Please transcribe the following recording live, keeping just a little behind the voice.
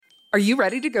Are you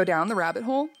ready to go down the rabbit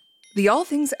hole? The All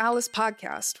Things Alice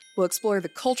podcast will explore the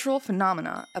cultural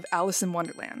phenomena of Alice in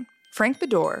Wonderland. Frank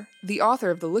Beddor, the author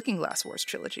of the Looking Glass Wars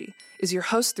trilogy, is your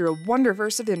host through a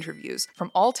wonderverse of interviews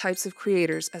from all types of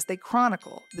creators as they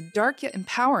chronicle the dark yet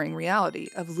empowering reality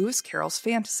of Lewis Carroll's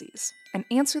fantasies and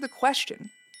answer the question,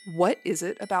 what is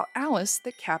it about Alice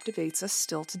that captivates us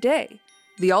still today?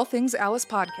 The All Things Alice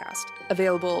podcast,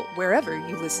 available wherever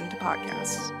you listen to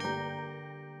podcasts.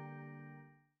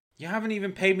 You haven't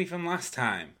even paid me from last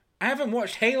time. I haven't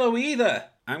watched Halo either.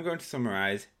 I'm going to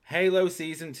summarize Halo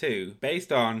Season 2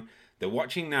 based on the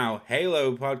Watching Now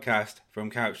Halo podcast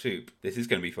from Couch Soup. This is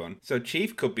going to be fun. So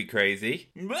Chief could be crazy.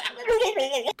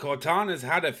 Cortana's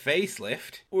had a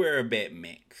facelift. We're a bit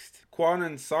mixed. Quan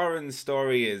and Soren's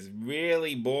story is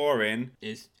really boring.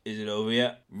 Is it over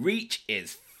yet? Reach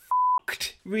is f***ed.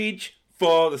 Reach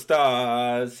for the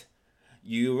stars.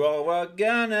 You all are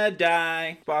gonna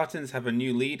die. Spartans have a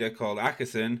new leader called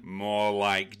Ackerson. More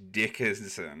like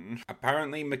Dickerson.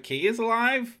 Apparently McKee is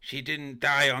alive? She didn't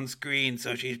die on screen,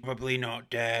 so she's probably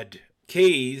not dead.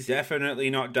 Key's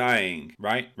definitely not dying.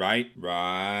 Right.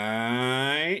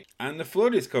 And the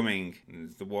flood is coming.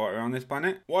 Is the water on this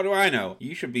planet? What do I know?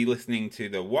 You should be listening to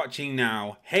the Watching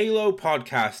Now Halo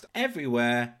podcast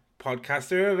everywhere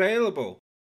podcasts are available.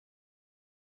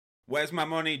 Where's my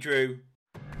money, Drew?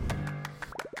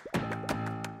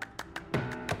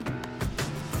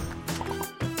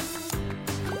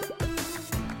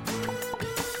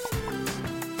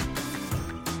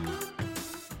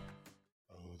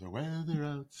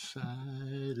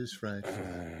 Outside is frightful,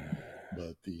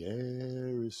 but the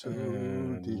air is so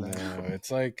delightful. No,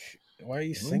 it's like, why are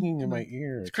you singing in my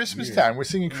ear? It's Christmas time. We're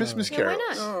singing Christmas carols.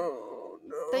 Why not? Oh,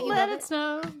 no. Let it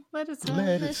snow. Let it snow.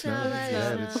 Let it snow.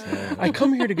 Let it snow. I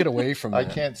come here to get away from that. I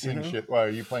can't sing shit. Why, are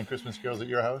you playing Christmas carols at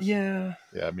your house? Yeah.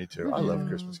 Yeah, me too. I love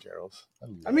Christmas carols.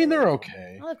 I mean, they're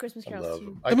okay. I love Christmas carols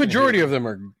too. The majority of them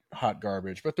are hot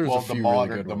garbage, but there's a few really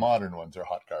good ones. The modern ones are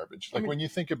hot garbage. Like, when you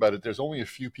think about it, there's only a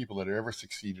few people that have ever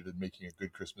succeeded in making a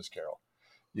good Christmas carol.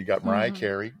 You got Mariah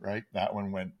Carey, right? That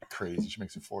one went crazy. She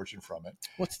makes a fortune from it.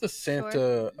 What's the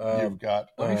Santa? You've got,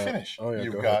 let me finish. Oh, yeah,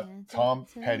 You've got Tom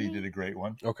Petty did a great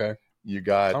one. Okay. You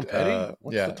got Tom Petty.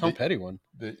 What's the Tom Petty one?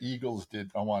 The Eagles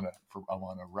did. I want a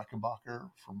Reckenbacher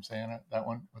from Santa. That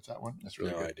one. What's that one? That's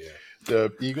really good. Idea.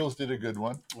 The Eagles did a good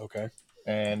one. Okay.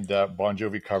 And Bon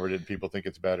Jovi covered it. People think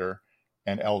it's better.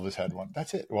 And Elvis had one.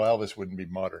 That's it. Well, Elvis wouldn't be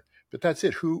modern, but that's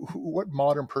it. What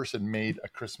modern person made a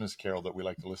Christmas carol that we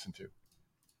like to listen to?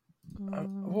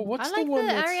 What's I like the one?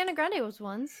 the Ariana Grande was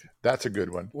ones. That's a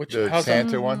good one. How's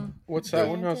Santa one? What's that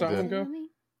one? How's that one go?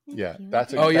 Yeah,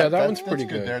 that's. That one's pretty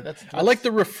good. There. I like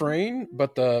the refrain,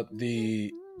 but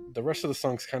the rest of the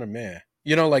song's kind of meh.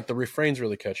 You know, like the refrain's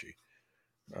really catchy.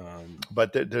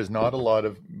 But there's not a lot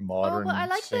of modern I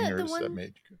like singers the one that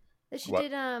made. That she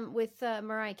did with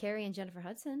Mariah Carey and Jennifer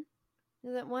Hudson.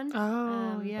 Is that one?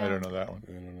 Oh, yeah. I don't know that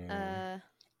one.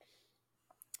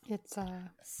 It's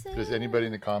Does anybody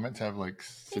in the comments have like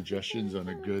suggestions on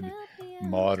a good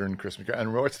modern Christmas carol?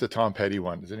 And what's the Tom Petty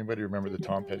one? Does anybody remember the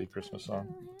Tom Petty Christmas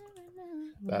song?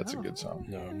 That's a good song.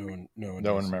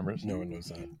 No one remembers. No one knows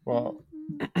that. Well,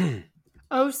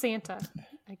 Oh Santa,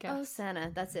 I guess. Oh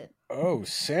Santa, that's it. Oh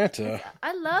Santa.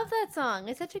 I love that song.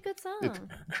 It's such a good song. it's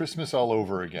Christmas all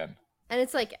over again. And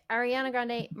it's like Ariana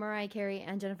Grande, Mariah Carey,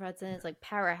 and Jennifer Hudson. It's like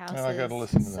powerhouses. Oh, I gotta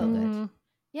listen to that. So good.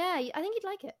 Yeah, I think you'd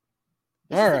like it.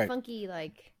 It's All just right. a funky,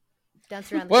 like,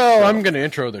 dance around the Well, I'm going to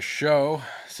intro the show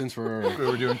since we're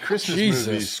doing Christmas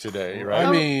movies today, right?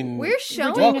 I mean, we're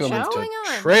showing welcome what's to going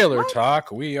on. Trailer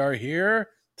Talk. We are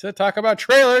here to talk about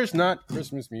trailers, not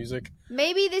Christmas music.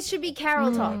 Maybe this should be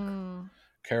Carol Talk.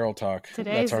 Carol Talk.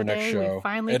 Today's That's our the next day we show.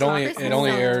 finally It talk only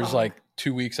Christmas airs talk. like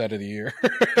 2 weeks out of the year.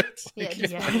 It's like-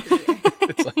 Just Yeah. part of the year.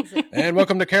 it's like, and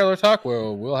welcome to Carol Talk.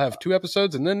 We'll have 2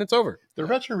 episodes and then it's over. The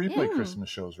retro replay Christmas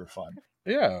shows were fun.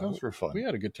 Yeah, Those were fun. we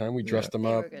had a good time. We dressed them They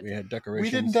were up. good. We had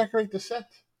decorations. We didn't decorate the set.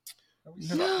 Are we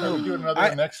doing another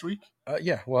one next week?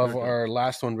 Yeah, we'll have our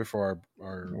last one before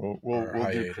our We'll do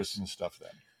hiatus. Christmas stuff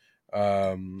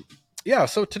then. Yeah,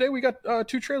 so today we got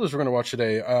 2 trailers we're going to watch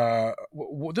today.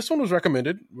 This one was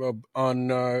recommended on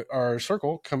our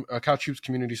circle, Couch Soups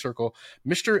Community Circle,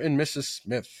 Mr. and Mrs.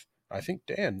 Smith. I think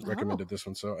Dan recommended this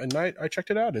one, and I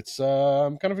checked it out. It's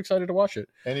I'm kind of excited to watch it.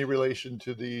 Any relation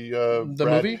to the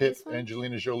Brad movie? Pitt,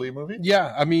 Angelina Jolie movie?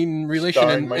 Yeah, I mean relation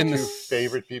Starring my in two the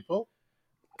favorite people.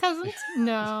 Cousins?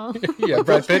 No. Yeah, Like,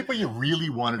 Brad those Pitt. people you really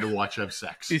wanted to watch have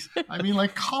sex. I mean,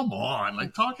 like, come on.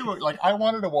 Like, talk about, like, I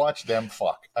wanted to watch them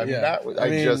fuck. I mean, that was,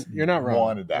 I just you're not wrong.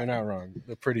 wanted that. You're not wrong.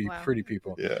 They're pretty Wow.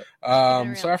 people. Yeah.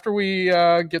 Keeping it So real. after we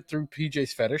get through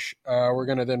PJ's fetish, we're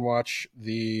gonna then watch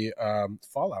the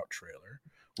Fallout trailer,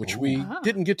 which we Oh.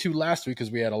 didn't get to last week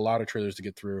because we had a lot of trailers to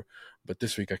get through. But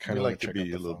this week I kind We of like to check be out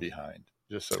a the little Fallout. behind,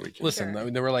 just so we can. Listen, Sure. I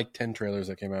mean, there were like 10 trailers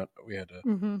that came out. We had to.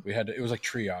 Mm-hmm. It was like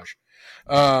triage.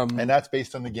 And that's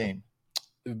based on the game.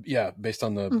 Yeah, based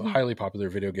on the Mhm. highly popular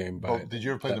video game. By, Oh, did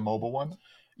you ever play the mobile one?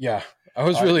 yeah, I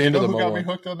was really You into know the who got mobile me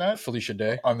one. hooked on that? Felicia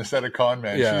Day. On the set of Con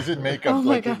Man. Yeah. She's in makeup. Oh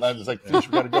my like, gosh. it's like, Felicia,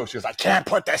 we got to go. She goes, I can't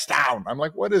put this down. I'm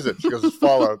like, what is it? She goes, it's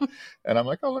Fallout. And I'm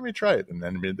like, oh, let me try it. And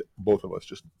then both of us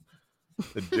just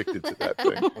addicted to that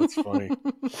thing. That's funny.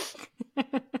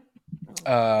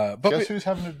 But Guess who's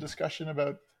having a discussion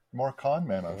about more Con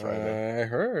Man on Friday? I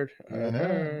heard.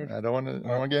 I don't want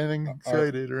to get anything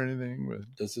excited or anything.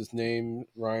 But Does his name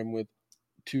rhyme with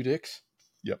two dicks?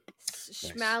 yep.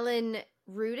 Schmalin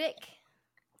Rudick.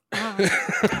 Ah.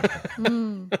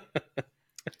 Mm.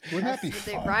 Wouldn't that be That's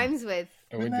what fun? it rhymes with.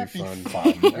 It would Wouldn't be that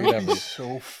fun. That We'd would have be a-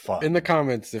 so fun. In the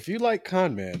comments, if you like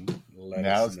Con Man, let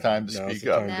Now us it's know. time to Now's speak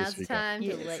the up. time to Now's the speak up. time to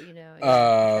Yes. let you know.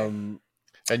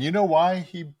 Yeah. And you know why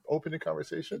he opened a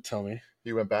conversation? Tell me.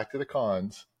 He went back to the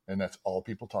cons, and that's all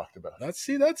people talked about. That's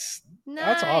Nice.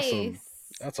 awesome.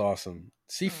 That's awesome.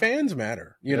 See, fans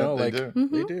matter. You Yeah, know, they like do.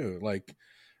 Mhm. they do. Like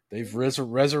they've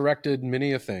resurrected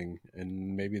many a thing,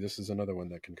 and maybe this is another one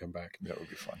that can come back. That would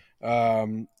be fun.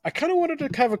 I kind of wanted to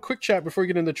have a quick chat before we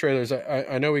get into the trailers.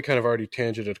 I know we kind of already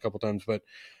tangented a couple times, but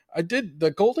I did.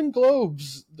 The Golden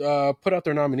Globes put out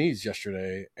their nominees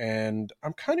yesterday, and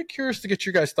I'm kind of curious to get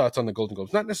your guys' thoughts on the Golden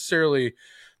Globes. Not necessarily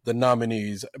the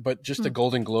nominees, but just the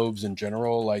Golden Globes in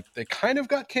general. Like they kind of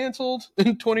got canceled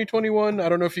in 2021. I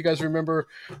don't know if you guys remember.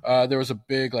 There was a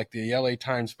big, like the LA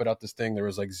Times put out this thing. There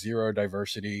was like zero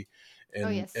diversity in, Oh,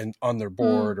 yes. in on their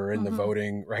board or in the Mhm.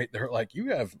 voting. Right? They're like,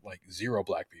 you have like zero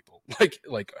black people,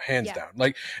 like hands Yeah. down.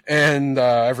 Like, and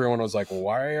everyone was like,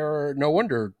 no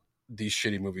wonder these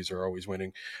shitty movies are always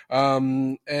winning.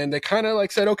 And they kind of like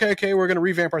said, okay, we're going to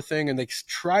revamp our thing. And they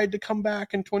tried to come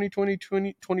back in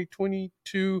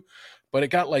 2022, but it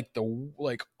got like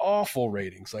awful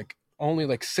ratings. Like only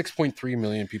like 6.3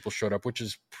 million people showed up, which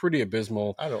is pretty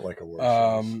abysmal. I don't like award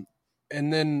shows.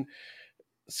 And then,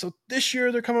 so this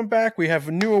year they're coming back. We have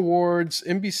new awards.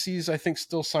 NBC's, I think,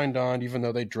 still signed on, even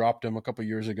though they dropped them a couple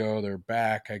years ago. They're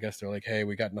back. I guess they're like, hey,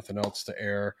 we got nothing else to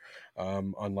air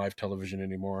on live television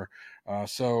anymore.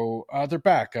 So they're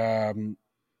back. I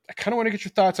kind of want to get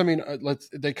your thoughts. I mean,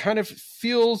 they kind of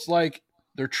feels like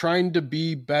they're trying to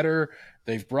be better.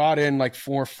 They've brought in like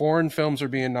 4 foreign films are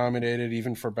being nominated,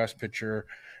 even for Best Picture.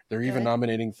 They're even Good.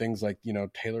 nominating things like,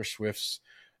 Taylor Swift's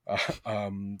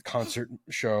concert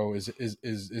show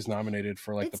is nominated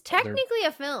for like It's technically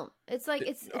a film. It's like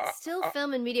it's still uh,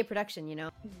 film and media production.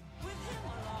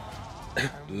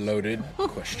 loaded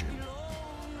question.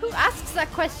 Who asks that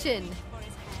question?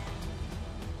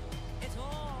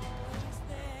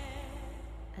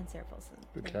 And Sarah Paulson.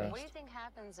 Good Okay. cast. What do you think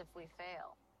happens if we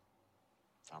fail?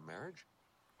 Our marriage?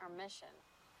 Our mission?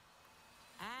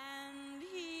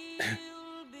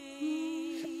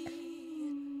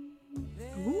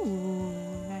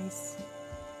 Ooh, nice.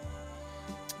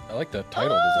 I like the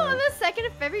title Oh, design. the 2nd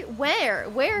of February.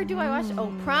 Where do I watch?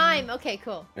 Oh, Prime. Okay,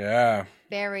 cool. Yeah,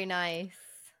 Very nice.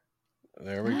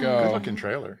 there we Good go. looking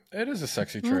trailer. It is a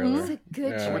sexy It's trailer. a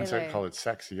good Yeah. I wouldn't say trailer. call it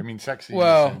sexy. I mean, sexy.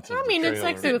 Well, in the sense of I the mean, it's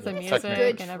trailer. sexy with the It's a music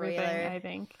Technically. good and everything, trailer. I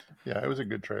think. Yeah, it was a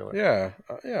good trailer. Yeah.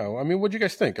 I mean, what do you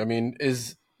guys think? I mean,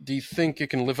 do you think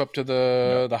it can live up to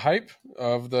the hype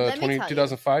of the Let me tell you.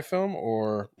 2005 film,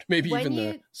 or maybe When even the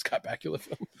you- Scott Bakula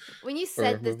film? When you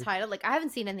said this movie. title, like I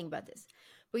haven't seen anything about this,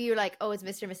 but you were like, "Oh, it's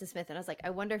Mr. and Mrs. Smith," and I was like, "I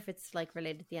wonder if it's like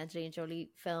related to the Angelina Jolie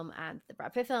film and the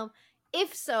Brad Pitt film.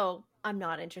 If so, I'm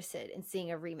not interested in seeing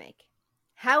a remake."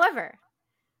 However,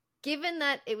 given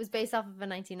that it was based off of a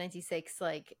 1996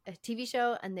 like a TV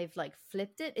show and they've like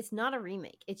flipped it, it's not a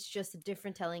remake. It's just a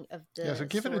different telling of the Yeah, so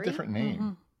give it a story. different name.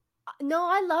 Mhm. No,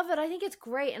 I love it. I think it's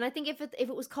great, and I think if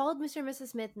it was called Mr. and Mrs.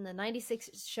 Smith in the '96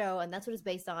 show, and that's what it's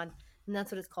based on, and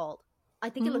that's what it's called, I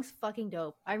think it Mhm. looks fucking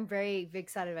dope. I'm very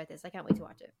excited about this. I can't wait to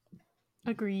watch it.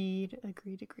 Agreed.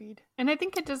 And I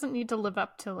think it doesn't need to live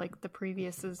up to like the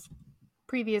previous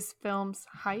films'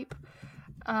 hype.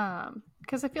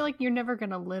 Because I feel like you're never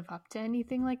gonna live up to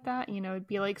anything like that. It'd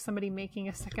be like somebody making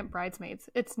a second Bridesmaids.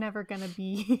 It's never gonna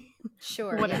be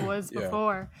Sure. what yeah. it was Yeah.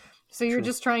 before. So you're True.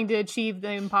 just trying to achieve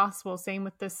the impossible. Same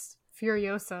with this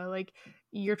Furiosa. Like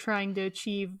you're trying to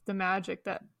achieve the magic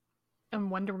that and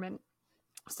wonderment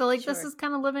So like this Sure. is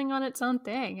kind of living on its own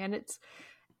thing, and it's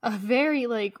a very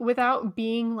like without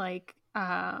being like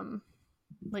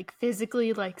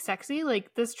physically like sexy,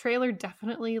 like this trailer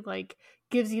definitely like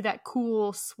gives you that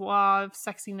cool suave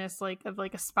sexiness like of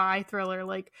like a spy thriller,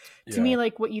 like to me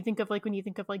like what you think of like when you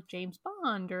think of like James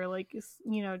Bond or like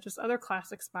just other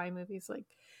classic spy movies. Like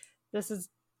this is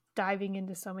diving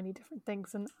into so many different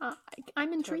things, and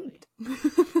I'm intrigued.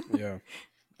 Yeah.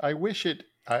 I wish it.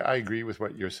 I agree with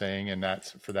what you're saying, and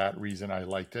that's for that reason I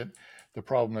liked it. The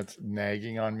problem that's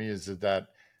nagging on me is that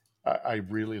I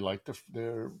really liked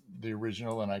the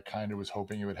original, and I kind of was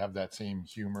hoping it would have that same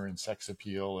humor and sex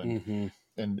appeal,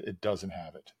 and it doesn't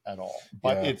have it at all.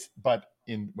 But but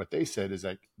in what they said is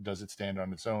like, does it stand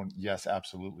on its own? Yes,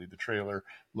 absolutely. The trailer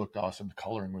looked awesome. The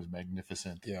coloring was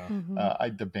magnificent. Yeah.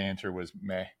 The banter was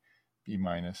meh, B-.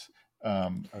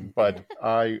 But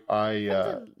I'm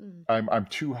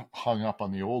too hung up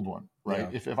on the old one, right?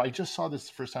 Yeah. If I just saw this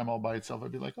the first time all by itself,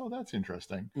 I'd be like, oh, that's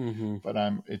interesting. But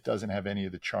it doesn't have any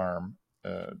of the charm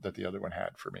that the other one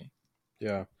had for me.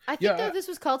 Yeah. I think though this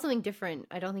was called something different,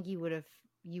 I don't think you wouldn't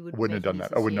have done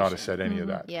that. I would not have said any of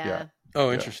that. Yeah.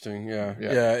 Oh, interesting.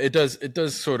 Yeah. It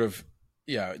does sort of.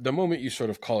 Yeah, the moment you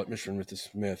sort of call it Mr. and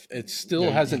Mrs. Smith, it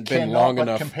still hasn't been long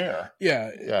enough. Compare.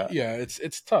 Yeah.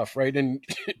 It's tough, right? And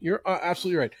you're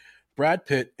absolutely right. Brad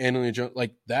Pitt, Angelina Jolie,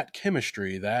 like that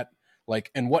chemistry, that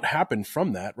like, and what happened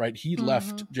from that, right? He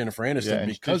left Jennifer Aniston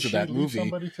because of that movie.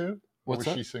 Somebody too? What's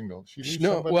or was that? she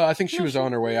single? Well, I think she was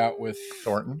on her way out with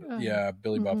Thornton.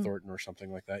 Billy Bob Thornton or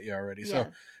something like that. Yeah, already. So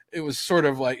it was sort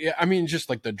of like, I mean, just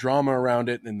like the drama around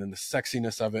it and then the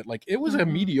sexiness of it. Like it was a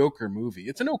mediocre movie.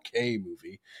 It's an okay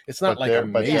movie. It's not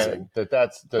amazing. But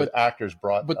the actors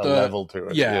brought a level to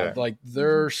it. Yeah, like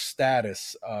their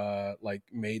status, like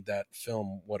made that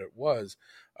film what it was.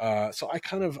 So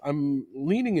I'm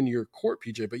leaning in your court,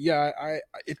 PJ, but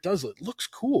it looks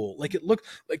cool. Like it looked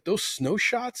like those snow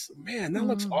shots, man, that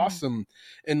looks awesome.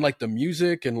 And like the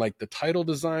music and like the title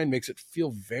design makes it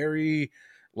feel very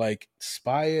like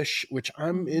spy-ish, which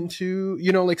I'm into,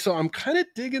 so I'm kind of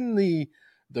digging the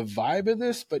vibe of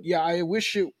this, but I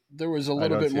wish there was a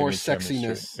little bit more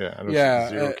sexiness.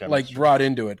 Like brought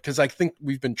into it. Cause I think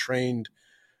we've been trained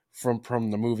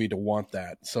from the movie to want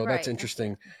that. So that's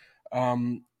interesting.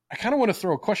 I kind of want to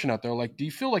throw a question out there. Like, do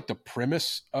you feel like the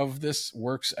premise of this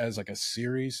works as like a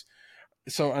series?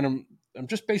 So, and I'm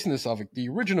just basing this off like the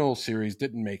original series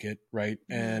didn't make it, right?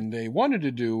 And they wanted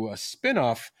to do a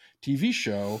spin-off TV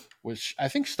show, which I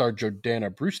think starred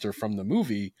Jordana Brewster from the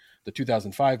movie, the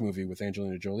 2005 movie with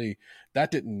Angelina Jolie. That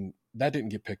didn't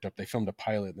get picked up. They filmed a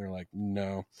pilot and they're like,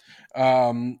 no.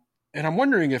 And I'm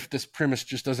wondering if this premise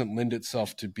just doesn't lend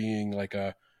itself to being like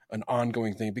an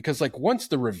ongoing thing, because like once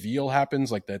the reveal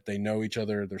happens, like that they know each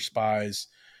other, they're spies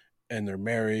and they're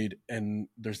married and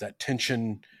there's that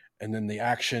tension and then the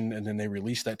action and then they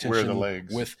release that tension. Where are the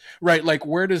legs? Like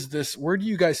where do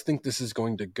you guys think this is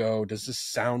going to go? Does this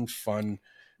sound fun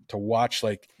to watch?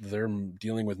 Like they're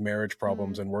dealing with marriage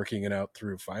problems and working it out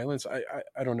through violence.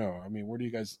 I don't know. I mean, where do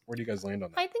you guys land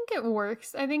on that? I think it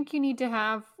works. I think you need to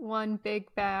have one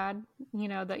big bad,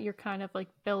 that you're kind of like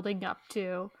building up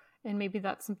to. And maybe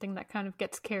that's something that kind of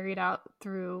gets carried out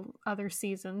through other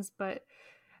seasons, but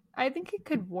I think it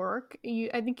could work.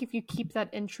 I think if you keep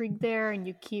that intrigue there and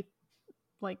you keep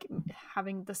like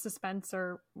having the suspense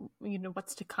or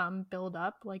what's to come build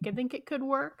up, like I think it could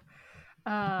work.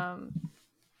 I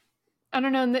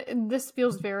don't know. And this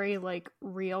feels very like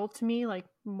real to me, like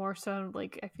more so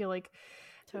like I feel like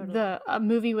the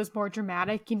movie was more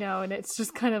dramatic, and it's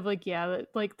just kind of like,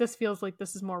 like this feels like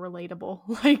this is more relatable,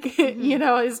 like,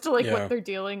 as to like what they're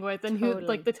dealing with and who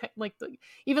like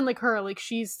even like her, like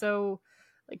she's so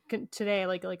like today,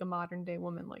 like a modern day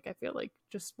woman, like I feel like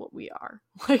just what we are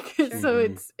like, so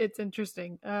it's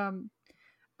interesting. I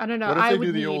don't know.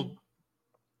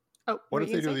 What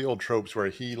if they do the old tropes where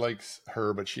he likes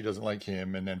her, but she doesn't like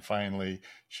him, and then finally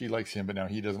she likes him, but now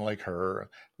he doesn't like her?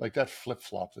 Like that flip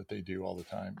flop that they do all the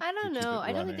time. I don't know.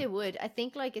 I don't think they would. I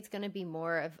think like it's going to be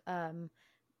more of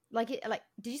like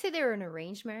did you say they were an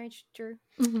arranged marriage, Drew?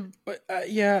 But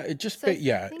it just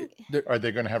are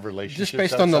they going to have relationships just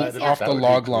based on off the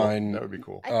log line? That would be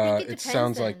cool. I think it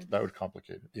sounds like that would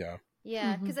complicate it.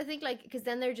 Yeah, because I think because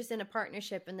then they're just in a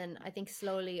partnership, and then I think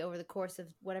slowly over the course of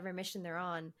whatever mission they're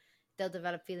on, they'll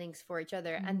develop feelings for each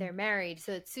other, and they're married,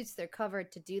 so it suits their cover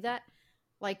to do that.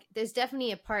 Like there's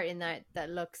definitely a part in that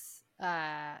looks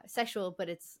sexual, but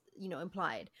it's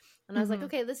implied. And I was like,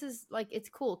 okay, this is like, it's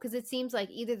cool, because it seems like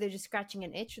either they're just scratching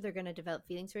an itch or they're going to develop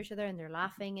feelings for each other, and they're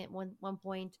laughing at one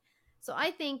point. So I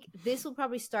think this will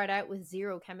probably start out with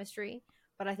zero chemistry,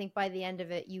 but I think by the end of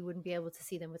it, you wouldn't be able to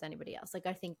see them with anybody else. Like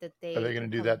I think that they Are they going to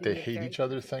do would that? probably They make hate very each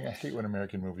other good thing. I hate when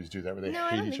American movies do that, where they No, I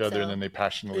hate don't each think other so. and then they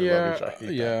passionately love each other. I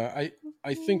hate that.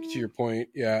 I think to your point,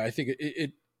 I think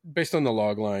it based on the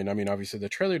log line. I mean, obviously the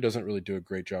trailer doesn't really do a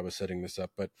great job of setting this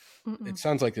up, but it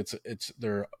sounds like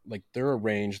they're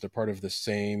arranged. They're part of the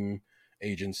same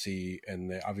agency,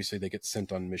 and they get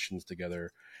sent on missions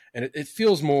together, and it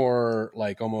feels more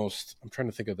like almost. I'm trying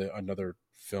to think of another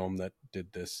film that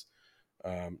did this,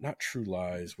 not True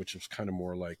Lies, which is kind of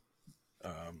more like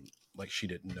She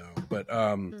Didn't Know,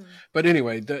 but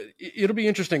anyway, it'll be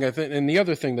interesting, I think. And the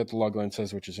other thing that the logline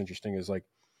says, which is interesting, is like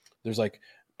there's like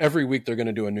every week they're going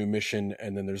to do a new mission,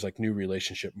 and then there's like new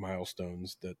relationship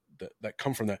milestones that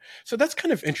come from that. So that's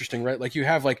kind of interesting, right? Like you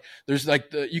have like there's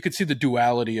like you could see the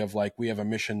duality of like we have a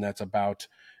mission that's about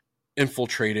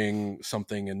infiltrating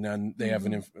something, and then they have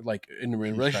in a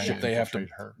relationship they have to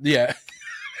her. yeah.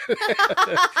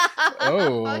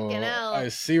 Fucking hell. I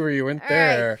see where you went All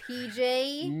there. right,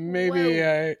 PJ. Maybe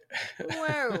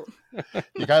Whoa.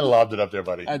 You kind of lobbed it up there,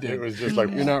 buddy. I did. It was just like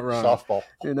You're not wrong. softball.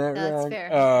 You're not That's wrong. fair.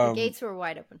 The gates were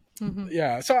wide open.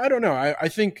 Yeah, so I don't know. I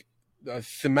think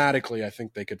thematically, I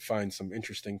think they could find some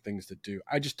interesting things to do.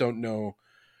 I just don't know.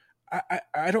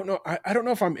 I don't know. I don't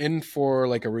know if I'm in for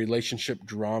like a relationship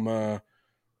drama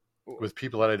With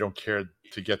people that I don't care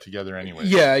to get together anyway.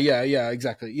 Yeah,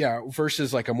 exactly. Yeah,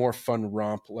 versus like a more fun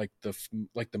romp like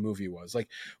the movie was. Like,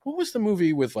 what was the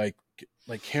movie with like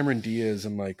Cameron Diaz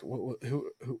and like who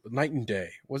Night and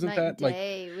Day? Wasn't Night that and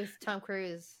Day with Tom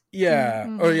Cruise. Yeah.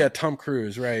 Mm-hmm. Oh yeah, Tom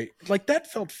Cruise, right? Like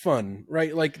that felt fun,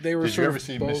 right? Like they were Did you sort ever of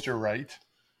see both... Mr. Right?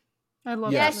 I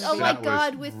love Yes. that Oh movie. my That was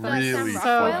God, with really Sam fun.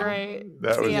 Rockwell. So great.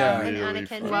 That was Yeah. And really Anna fun.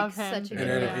 Kendrick. Love him. Such a And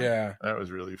good yeah. That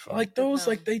was really fun. Like those,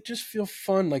 film. like they just feel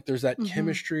fun. Like there's that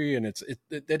chemistry, and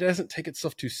it doesn't take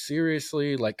itself too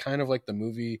seriously. Like kind of like the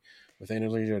movie with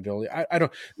Angelina Jolie. I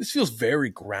don't. This feels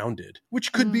very grounded,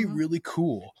 which could be really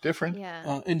cool different.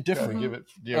 Yeah. and different. Give it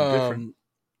different.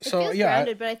 It So feels yeah,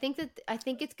 grounded, but I think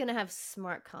it's gonna have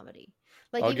smart comedy.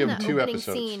 Like I'll even give that them 2 opening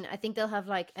episodes. scene, I think they'll have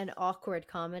like an awkward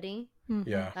comedy.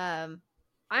 yeah,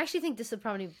 I actually think this would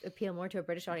probably appeal more to a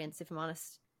British audience, if I'm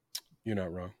honest. you're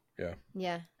not wrong. Yeah,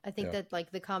 Yeah, I think Yeah. that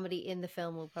like the comedy in the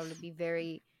film will probably be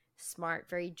very smart,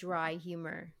 very dry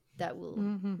humor that will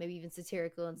maybe even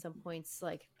satirical in some points.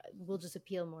 Like will just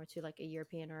appeal more to like a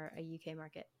European or a UK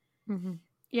market.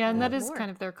 Yeah, and that Yeah. is More.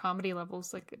 kind of their comedy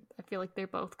levels. Like I feel like they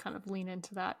both kind of lean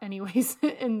into that anyways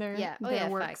in their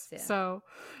works. facts, yeah. So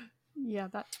yeah,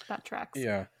 that tracks.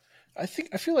 yeah. I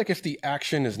feel like if the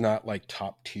action is not like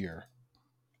top tier,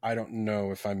 I don't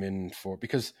know if I'm in for,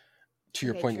 because to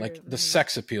your Okay, point, true. like the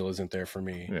sex appeal isn't there for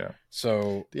me. Yeah.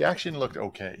 So The action looked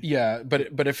okay. yeah,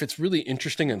 but if it's really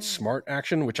interesting and smart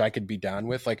action, which I could be down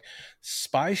with, like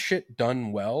spy shit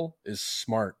done well is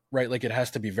smart, right? Like it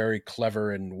has to be very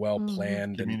clever and well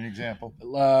planned. Give me And an example.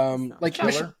 like Killer?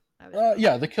 Mission- I was-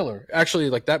 yeah, The Killer. Actually,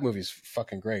 like that movie's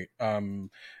fucking great.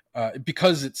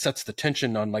 Because it sets the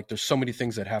tension on like there's so many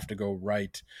things that have to go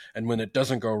right, and when it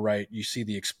doesn't go right, you see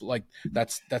the like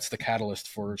that's the catalyst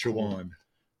for Jawan.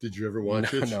 Did you ever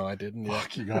watch it? No, I didn't. Yeah.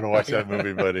 Fuck, you gotta watch that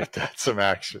movie, buddy. That's some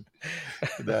action.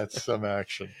 That's some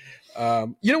action.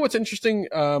 You know what's interesting,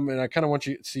 and I kind of want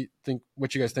you to think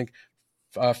what you guys think.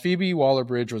 Phoebe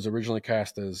Waller-Bridge was originally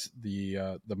cast as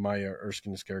the Maya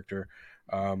Erskine's character,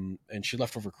 and she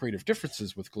left over creative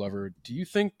differences with Glover. Do you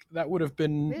think that would have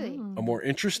been Really? a more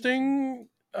interesting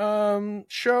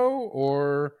show,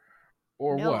 or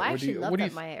No, what? I actually love what do that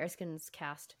you Maya Erskine's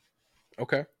cast.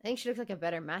 Okay. I think she looks like a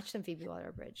better match than Phoebe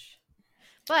Waller-Bridge.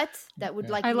 But that would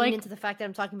like I lean like- into the fact that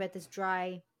I'm talking about this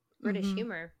dry British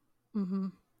humor.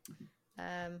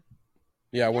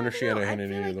 Yeah, I wonder if I she don't had a know. hand I in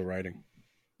feel any of like- the writing.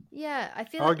 Yeah, I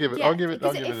feel. I'll like, give it. yeah, I'll give it.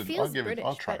 I'll because give it. feels I'll give it. British,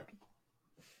 I'll try but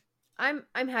it.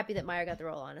 I'm happy that Maya got the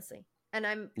role, honestly, and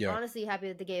I'm Yeah. honestly happy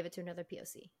that they gave it to another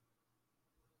POC.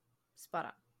 Spot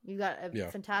on. You got a Yeah.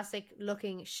 fantastic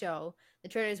looking show. The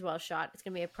trailer is well shot. It's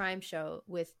gonna be a prime show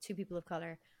with 2 people of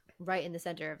color right in the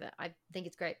center of it. I think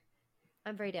it's great.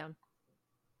 I'm very down.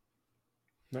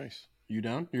 Nice. You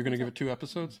down? You're going to give it 2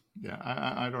 episodes? Yeah,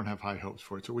 I don't have high hopes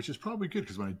for it, so which is probably good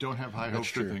because when I don't have high That's hopes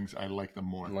true. for things, I like them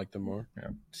more. I like them more. Yeah.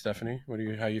 Stephanie,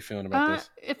 how you feeling about this?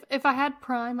 If I had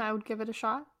Prime, I would give it a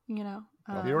shot. You know,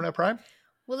 You don't have Prime?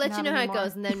 We'll let you Not know how anymore. it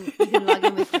goes, and then you can log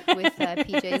in with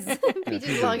PJ's PJ's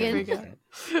There we login.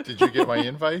 go. Did you get my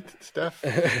invite, Steph?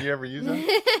 Did you ever use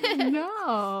that? No.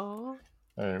 All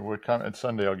right, we're coming.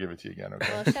 Sunday, I'll give it to you again.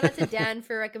 Okay. Well, shout out to Dan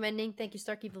for recommending. Thank you,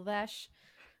 Stark Evil Vash.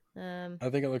 I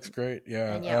think it looks great.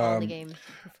 Yeah. And yeah, all the game.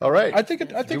 All right. I think it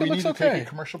Do looks we need to okay. take a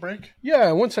commercial break?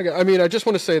 Yeah, 1 second. I mean, I just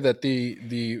want to say that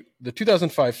the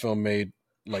 2005 film made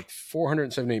like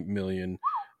 478 million.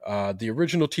 The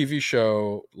original TV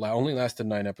show only lasted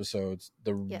 9 episodes.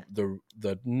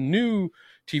 The new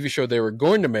TV show they were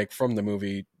going to make from the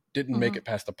movie didn't make it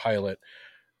past the pilot.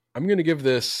 I'm going to give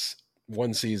this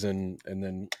 1 season, and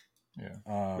then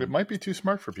it might be too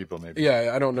smart for people. Maybe.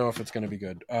 Yeah, I don't know if it's going to be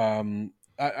good.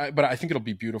 But I think it'll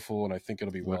be beautiful, and I think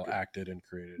it'll be well acted and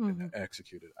created and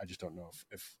executed. I just don't know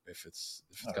if it's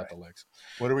got the legs.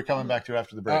 What are we coming back to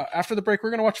after the break? After the break, we're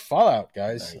gonna watch Fallout,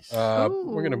 guys. Nice.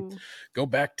 We're gonna go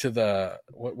back to the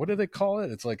what do they call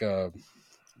it? It's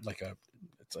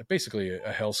it's basically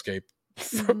a hellscape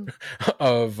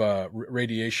of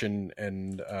radiation,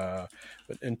 and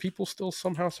people still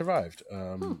somehow survived,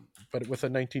 but with a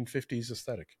 1950s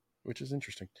aesthetic, which is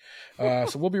interesting.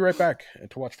 So we'll be right back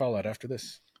to watch Fallout after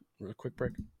this. Real quick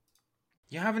break.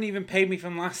 You haven't even paid me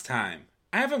from last time.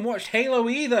 I haven't watched Halo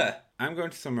either. I'm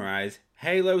going to summarize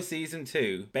Halo Season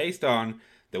 2 based on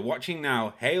the Watching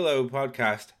Now Halo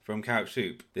podcast from Couch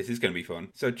Soup. This is going to be fun.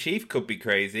 So Chief could be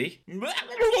crazy.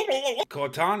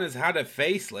 Cortana's had a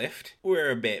facelift.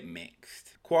 We're a bit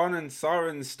mixed. Quan and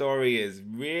Soren's story is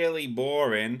really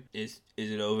boring. Is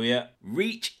it over yet?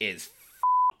 Reach is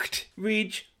f***ed.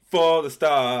 Reach for the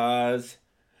stars.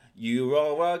 You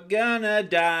all are gonna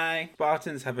die.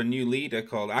 Spartans have a new leader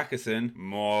called Ackerson.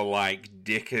 More like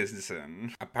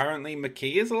Dickerson. Apparently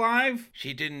McKee is alive?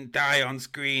 She didn't die on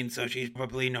screen, so she's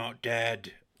probably not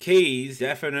dead. Key's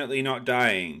definitely not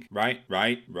dying. Right.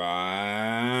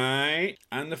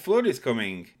 And the flood is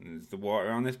coming. Is the water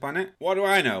on this planet? What do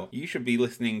I know? You should be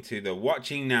listening to the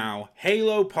Watching Now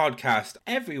Halo podcast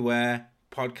everywhere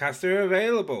podcasts are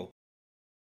available.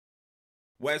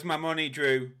 Where's my money,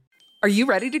 Drew? Are you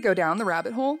ready to go down the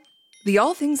rabbit hole? The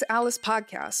All Things Alice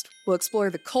podcast will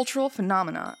explore the cultural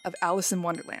phenomena of Alice in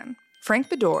Wonderland. Frank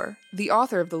Bedore, the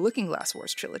author of the Looking Glass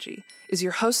Wars trilogy, is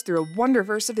your host through a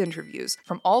wonderverse of interviews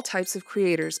from all types of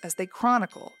creators as they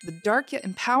chronicle the dark yet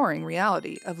empowering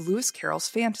reality of Lewis Carroll's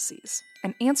fantasies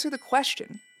and answer the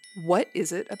question, what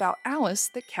is it about Alice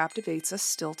that captivates us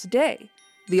still today?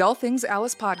 The All Things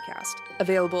Alice podcast,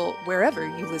 available wherever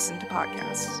you listen to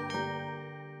podcasts.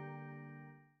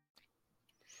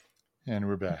 And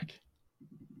we're back.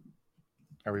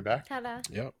 Are we back? Ta-da.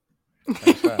 Yep. That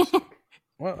was fast.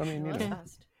 Well, I mean,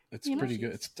 Fast. it's pretty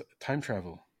good. It's time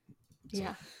travel. It's Yeah.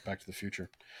 like Back to the Future.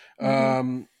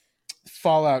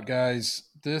 Fallout, guys.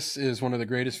 This is one of the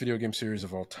greatest video game series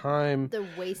of all time. The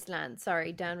Wasteland.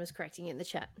 Sorry, Dan was correcting you in the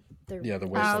chat. The Oh,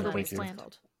 Wasteland. the thank you.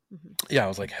 Wasteland. Yeah, I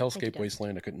was like Thank you, Hellscape Dan.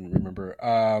 Wasteland. I couldn't remember.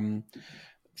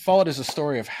 Fallout is a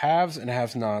story of haves and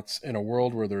have-nots in a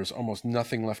world where there's almost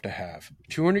nothing left to have.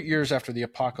 200 years after the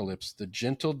apocalypse, the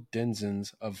gentle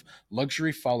denizens of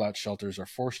luxury Fallout shelters are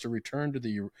forced to return to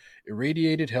the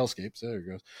irradiated hellscapes. There it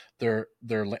goes.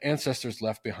 Their ancestors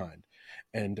left behind,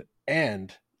 and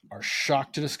are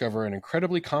shocked to discover an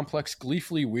incredibly complex,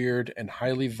 gleefully weird, and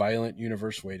highly violent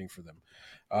universe waiting for them.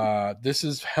 This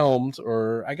is helmed,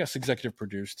 or I guess executive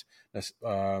produced,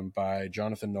 by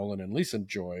Jonathan Nolan and Lisa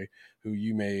Joy, who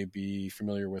you may be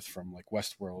familiar with from like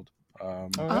Westworld.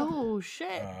 Oh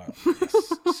shit!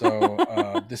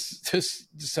 So this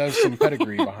has some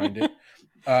pedigree behind it.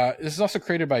 This is also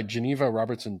created by Geneva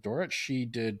Robertson Dorrit.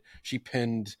 She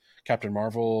penned Captain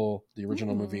Marvel, the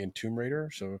original movie, and Tomb Raider.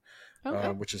 So,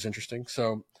 which is interesting.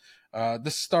 So,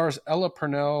 this stars Ella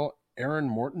Purnell, Aaron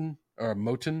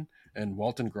Moten, and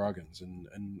Walton Goggins,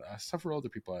 and several other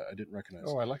people I didn't recognize.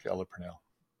 Oh, I like Ella Purnell.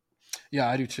 Yeah,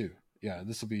 I do too. Yeah,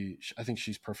 this will be. I think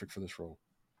she's perfect for this role.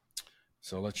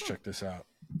 So let's check this out.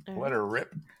 Let her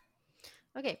rip.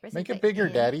 Okay, press Make play. it bigger,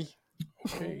 And- Daddy.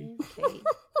 Okay. Okay.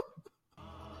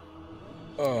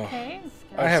 Oh, Okay.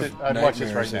 I'd watch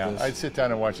this right nightmares of now. this. I'd sit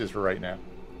down and watch this right now.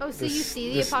 Oh, so you This- see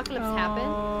the this- apocalypse happen?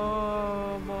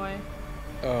 Oh boy!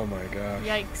 oh my gosh.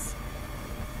 Yikes!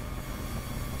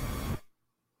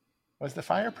 Was the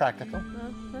fire practical?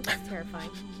 Oh, that's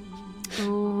terrifying.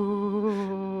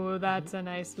 Ooh, that's a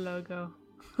nice logo.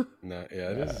 No, yeah,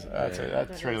 it is.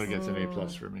 That trailer gets an A+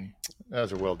 for me. That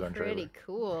was a well done trailer. Pretty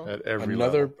cool. At every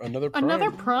Another level. Prime.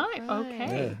 Another Prime.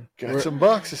 Okay. Got some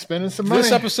bucks, spending some money.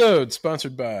 This episode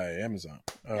sponsored by Amazon.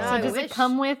 So So does wish. it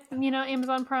come with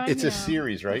Amazon Prime? It's a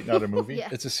series, right? Not a movie. Yeah.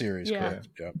 It's a series. Yeah. Correct.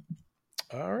 Yeah.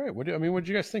 All right. What do you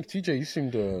guys think? TJ, you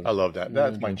seem to. I love that.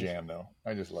 That's my Yeah. jam, though.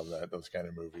 I just love that, those kind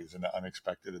of movies, and the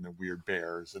unexpected, and the weird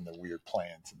bears, and the weird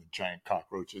plants, and the giant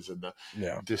cockroaches, and the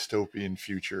Yeah. dystopian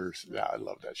futures. Yeah, I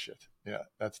love that shit. Yeah,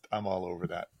 I'm all over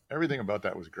that. Everything about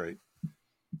that was great.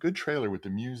 Good trailer with the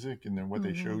music, and then what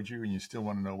they showed you, and you still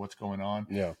want to know what's going on.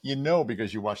 Yeah. You know,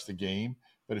 because you watched the game.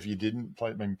 But if you didn't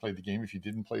play the game,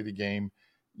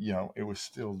 it was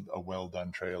still a well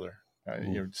done trailer.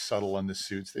 subtle on the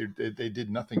suits. They did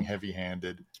nothing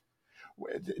heavy-handed.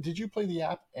 Did you play the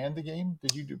app and the game?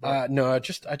 Did you do both? No, I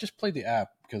just played the app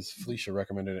because Felicia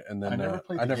recommended it, and then I never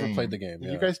played the game.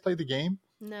 Did you guys play the game?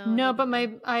 No, but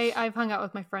I've hung out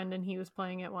with my friend and he was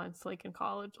playing it once, like in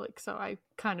college, like so I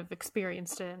kind of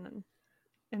experienced it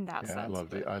in that sense. I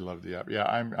love the app. Yeah,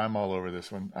 I'm all over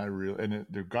this one.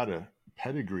 They've got a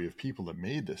pedigree of people that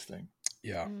made this thing.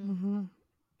 Yeah, Mm-hmm.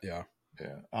 yeah.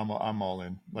 I'm all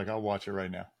in. Like I'll watch it right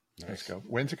now. Nice. Let's go.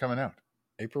 When's it coming out?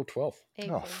 April 12th.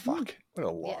 Oh fuck! What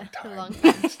a long time. A long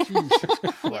time. Jesus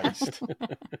Christ!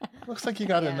 Looks like you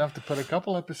got enough to put a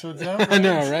couple episodes out. I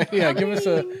know, right? Yeah, give us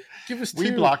two.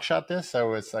 We block shot this,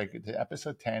 so it's like the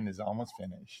episode 10 is almost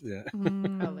finished. Yeah.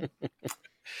 Probably.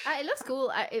 It looks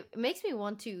cool. It makes me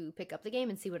want to pick up the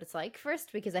game and see what it's like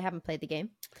first because I haven't played the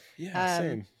game. Yeah,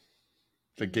 same.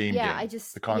 The game. Yeah, game. I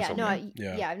just the console.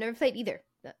 I've never played either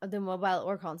the mobile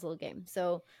or console game.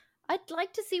 So I'd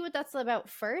like to see what that's about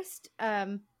first.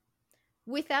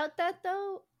 Without that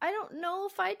though, I don't know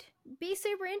if I'd be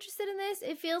super interested in this.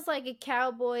 It feels like a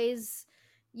cowboys,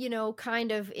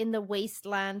 kind of in the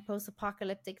wasteland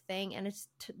post-apocalyptic thing, and it's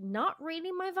not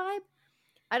really my vibe.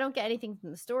 I don't get anything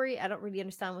from the story. I don't really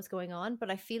understand what's going on,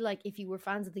 but I feel like if you were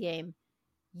fans of the game,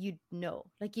 you'd know.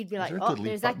 Like you'd be like, oh,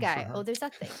 there's that guy. Oh, there's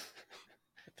that thing.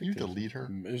 You delete her?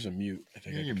 There's a mute. I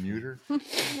think you mute her?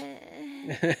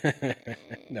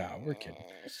 No, we're kidding.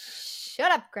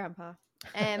 Shut up, Grandpa.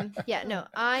 I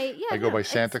go by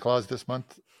Santa Claus this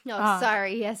month. No,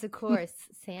 sorry. Yes, of course,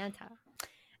 Santa.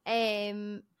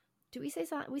 Do we say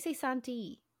we say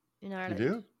Santi in Ireland? You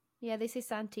do? Yeah, they say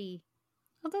Santi.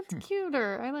 Oh, that's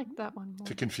cuter. I like that one more.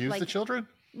 To confuse the children?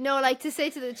 No, like to say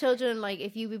to the children, like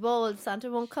if you be bold,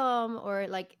 Santa won't come, or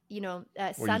like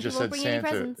Santi won't bring any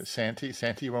presents.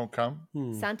 Santi won't come.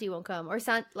 Santi won't come, or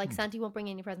Santi won't bring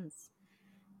any presents.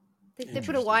 They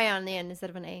put a Y on the end instead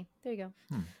of an A. There you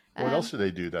go. What else do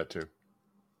they do that to?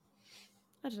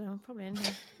 I don't know. Probably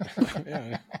anything.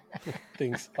 Yeah,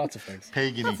 things, lots of things.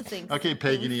 Pagany. Lots of things. Okay,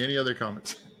 Pagany. Any other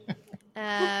comments?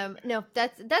 No,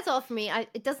 that's all for me.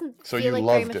 It doesn't So feel you like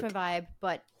very loved much my vibe,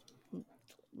 but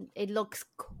it looks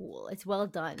cool. It's well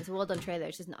done. It's a well done trailer.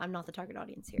 It's just I'm not the target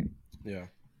audience here. Yeah.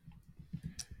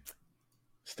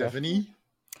 Stephanie?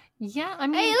 Yeah, I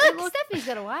mean, hey, look, Stephanie's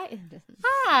got a Y.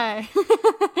 Hi,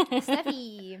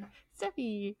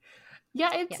 Steffi.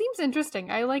 Yeah, it seems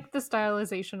interesting. I like the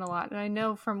stylization a lot, and I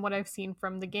know from what I've seen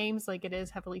from the games, like it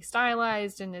is heavily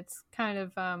stylized, and it's kind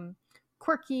of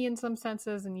quirky in some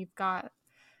senses. And you've got,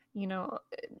 I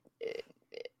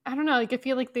don't know, like I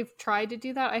feel like they've tried to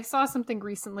do that. I saw something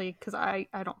recently because I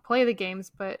don't play the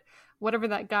games, but whatever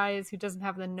that guy is who doesn't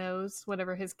have the nose,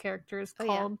 whatever his character is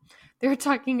called, they were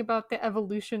talking about the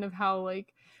evolution of how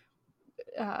like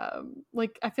I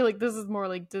feel like this is more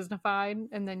like Disneyfied,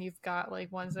 and then you've got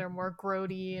like ones that are more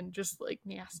grody and just like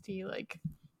nasty, like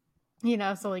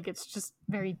so like it's just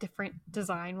very different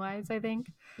design wise, I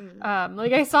think.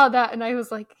 Like I saw that and I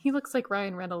was like, he looks like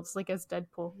Ryan Reynolds, like as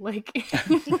Deadpool, like he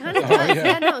kind of does.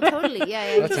 Yeah, no, totally.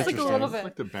 Yeah, that's just like a little bit.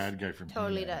 Like the bad guy from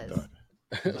Totally does.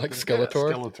 Like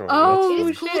Skeletor. Skeletor. Oh,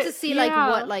 it's cool to see like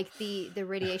what like the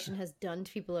radiation has done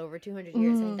to people over 200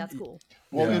 years. I think that's cool.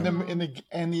 Well,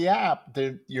 in the app,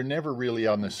 you're never really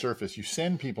on the surface. You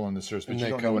send people on the surface, but you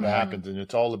don't know what happens, and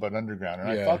it's all about underground. And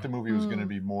I thought the movie was going to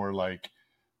be more like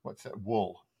what's that?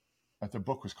 Wool. But the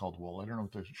book was called Wool. I don't know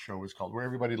what the show was called, where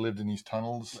everybody lived in these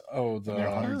tunnels. Oh, there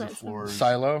are hundreds of floors.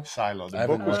 Silo. The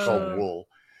book was called Wool.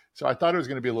 So I thought it was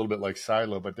going to be a little bit like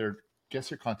Silo, but they're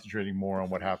concentrating more on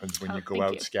what happens when you go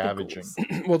out scavenging.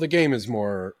 Well, the game is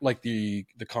more like the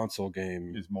console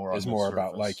game is more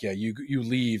about like you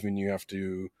leave and you have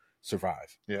to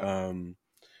survive.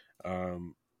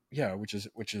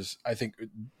 Which is I think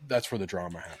that's where the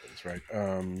drama happens, right?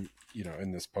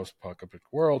 In this post-apocalyptic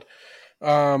world.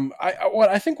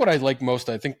 I think what I like most,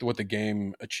 I think what the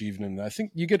game achieved, and I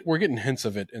think we're getting hints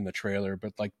of it in the trailer,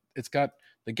 but like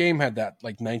the game had that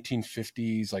like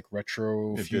 1950s like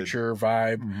retro future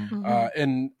vibe.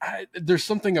 And there's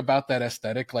something about that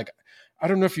aesthetic. Like, I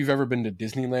don't know if you've ever been to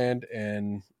Disneyland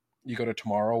and you go to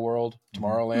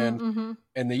Tomorrowland,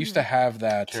 and they used to have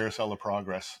that Carousel of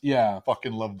Progress. Yeah,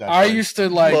 fucking loved that. I used to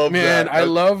like, I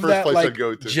love that like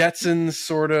Jetsons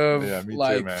sort of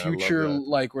like future,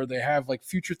 like where they have like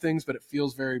future things, but it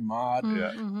feels very mod.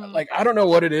 Like I don't know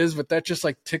what it is, but that just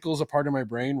like tickles a part of my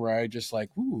brain where I just like,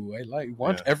 ooh, I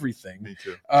want everything. Me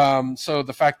too. So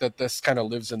the fact that this kind of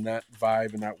lives in that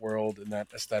vibe, in that world, in that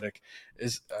aesthetic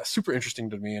is super interesting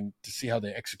to me, and to see how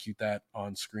they execute that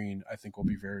on screen, I think will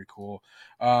be very cool.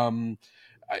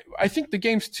 I think the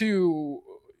games too,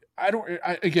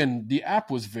 again, the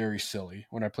app was very silly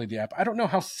when I played the app. I don't know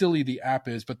how silly the app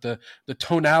is, but the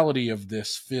tonality of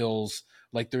this feels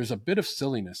like there's a bit of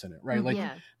silliness in it, right? Like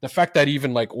Yeah. the fact that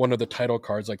even like one of the title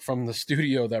cards, like from the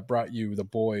studio that brought you The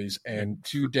Boys and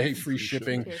 2-day free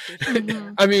shipping.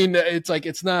 Mhm. I mean, it's like,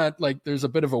 it's not like there's a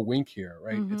bit of a wink here,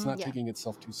 right? It's Mhm. not Yeah. taking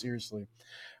itself too seriously.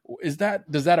 Does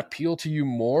that appeal to you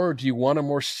more? Do you want a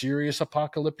more serious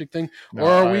apocalyptic thing? No, Or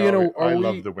are I we in a, always- I are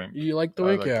love we, the wink. you like the I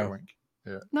wink? like Yeah. the wink.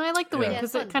 Yeah. No, I like the wink Yeah. Yeah,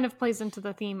 because it's it fun. kind of plays into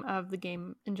the theme of the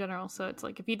game in general. So it's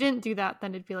like if you didn't do that,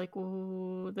 then it'd be like,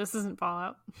 "Ooh, this isn't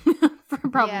Fallout." For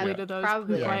probably Yeah, to those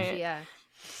probably who play actually, it. yeah.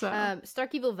 So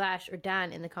Stark Evil Vash or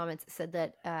Dan in the comments said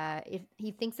that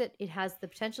he thinks that it has the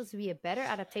potential to be a better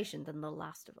adaptation than The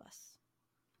Last of Us.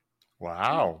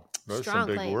 Wow. Those are Strong some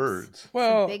big claims. words.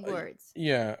 Well, Some big words.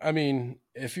 Yeah, I mean,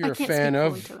 if you're I a can't fan speak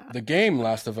fully of to that. the game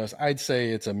Last of Us, I'd say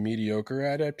it's a mediocre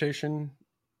adaptation,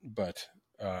 but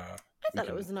I thought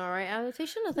it was an alright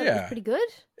adaptation. I thought it Yeah. was pretty good.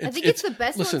 I think it's the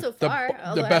best one so far. The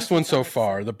although I best haven't one seen so Sonic,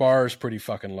 far. The bar is pretty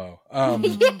fucking low.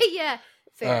 yeah,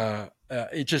 fair.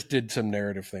 It just did some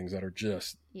narrative things that are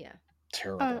just Yeah.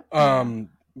 terrible. Yeah.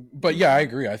 But yeah, I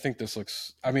agree. I think this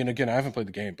looks. I mean, again, I haven't played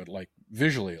the game, but like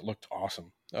visually, it looked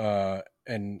awesome.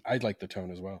 And I like the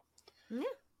tone as well. Yeah.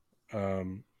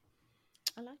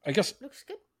 I like it. I guess. Looks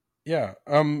good. Yeah.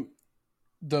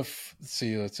 Let's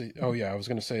see. Oh yeah, I was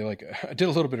gonna say like I did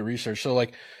a little bit of research. So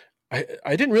like I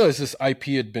didn't realize this IP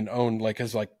had been owned, like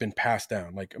has like been passed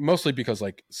down, like mostly because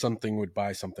like something would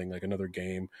buy something, like another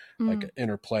game, like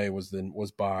Interplay was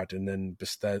bought, and then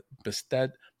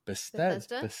Bethesda. Thank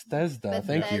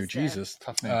you, Bethesda. Jesus,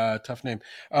 Tough name. tough name.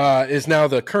 Is now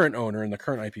the current owner and the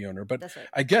current IP owner, but That's right.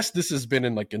 I guess this has been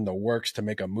in the works to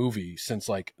make a movie since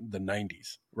like the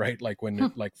 90s, right? Like when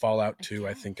it, like Fallout 2,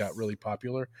 I think got really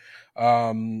popular,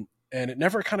 and it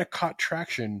never kind of caught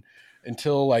traction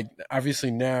until like obviously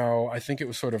now. I think it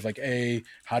was sort of like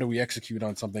how do we execute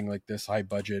on something like this high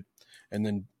budget, and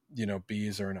then B,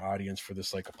 is there an audience for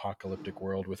this like apocalyptic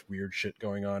world with weird shit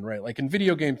going on, right? Like in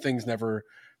video game things, never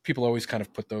people always kind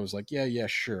of put those like yeah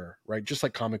sure, right? Just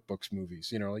like comic books,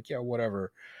 movies, like yeah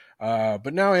whatever.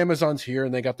 But now Amazon's here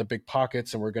and they got the big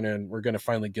pockets, and we're gonna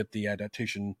finally get the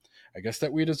adaptation, I guess,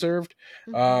 that we deserved.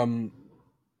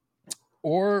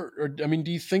 Or I mean,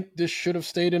 do you think this should have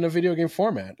stayed in a video game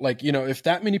format? Like, if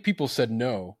that many people said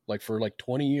no, like for like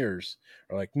 20 years,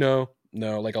 or like, no,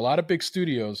 like a lot of big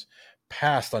studios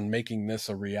passed on making this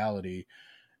a reality,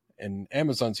 and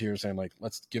Amazon's here saying like,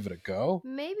 let's give it a go.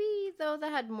 Maybe though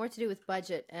that had more to do with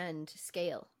budget and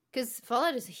scale, because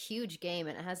Fallout is a huge game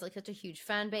and it has like such a huge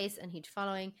fan base and huge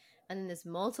following, and then there's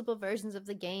multiple versions of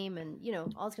the game and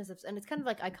all this kind of stuff, and it's kind of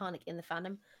like iconic in the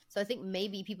fandom. So I think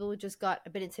maybe people just got a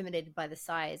bit intimidated by the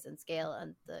size and scale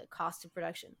and the cost of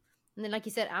production. And then, like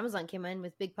you said, Amazon came in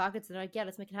with big pockets and they're like, yeah,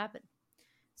 let's make it happen.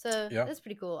 So Yeah. that's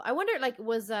pretty cool. I wonder, like,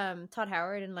 was Todd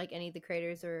Howard and like any of the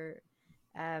creators or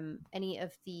any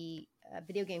of the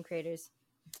video game creators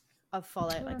of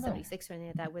Fallout, like 76 or anything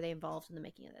like that, were they involved in the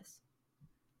making of this?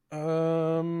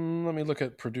 Let me look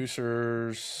at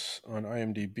producers on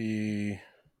IMDb.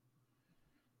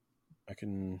 I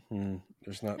can.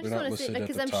 There's not. I They're just not want to listed say, like, at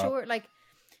because the I'm top. sure, like,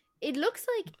 it looks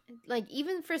like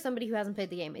even for somebody who hasn't played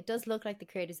the game, it does look like the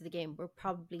creators of the game were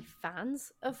probably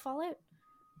fans of Fallout.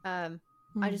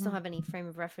 I just don't have any frame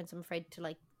of reference, I'm afraid, to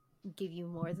like give you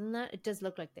more than that. It does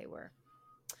look like they were.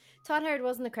 Todd Howard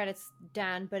was in the credits,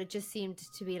 Dan, but it just seemed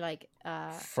to be like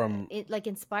From like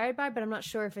inspired by, but I'm not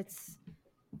sure if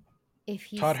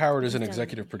he's Todd Howard is he's an done-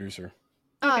 executive producer.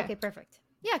 Oh, Okay. okay, perfect.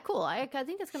 Yeah, cool. I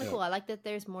think that's kind of Yeah. cool. I like that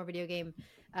there's more video game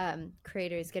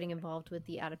creators getting involved with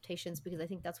the adaptations, because I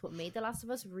think that's what made The Last of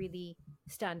Us really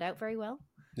stand out very well.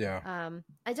 Yeah.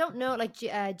 I don't know, like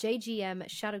JGM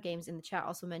Shadow Games in the chat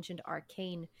also mentioned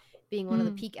Arcane being one of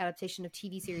the peak adaptation of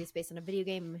TV series based on a video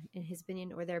game, in his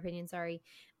opinion, or their opinion, sorry.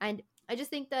 And I just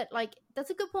think that like that's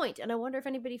a good point, and I wonder if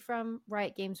anybody from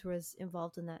Riot Games was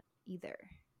involved in that either,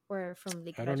 or from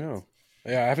League I of don't Legends.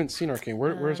 know. Yeah, I haven't seen Arcane.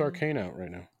 Where's Um, Arcane out right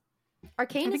now?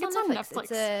 Arcane I is think on it's on Netflix.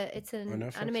 Netflix. It's On an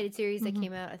Netflix? animated series that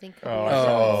came out, I think.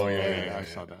 Oh, It's very- yeah, I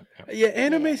saw that. Yeah. Yeah,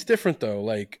 anime's different though.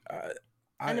 Like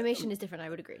Animation is different, I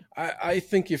would agree. I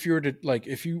think if you were to like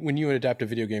when you adapt a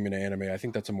video game into anime, I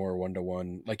think that's a more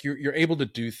 1-to-1. Like you're able to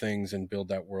do things and build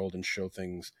that world and show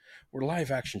things, where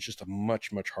live action is just a much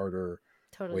harder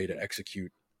Totally. way to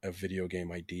execute a video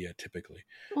game idea typically.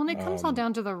 Well, and it comes all Um,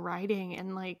 down to the writing,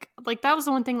 and like that was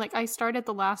the one thing. Like I started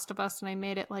The Last of Us and I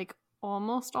made it like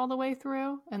almost all the way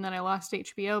through, and then I lost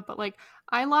HBO. But like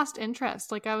I lost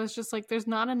interest. Like I was just like, there's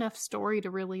not enough story to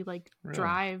really like Really?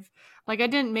 drive. Like I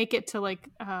didn't make it to like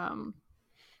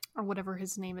or whatever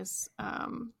his name is,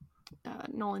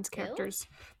 Nolan's Bill? character's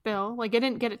Bill. Like I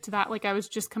didn't get it to that. Like I was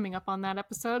just coming up on that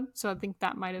episode, so I think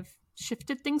that might have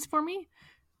shifted things for me.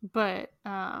 But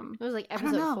It was like I don't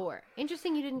episode know. 4.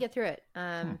 Interesting you didn't get through it.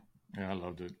 Yeah, I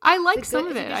loved it. I like It's a some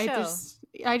good- of it's a it.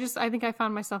 good I just I think I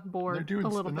found myself They're bored doing a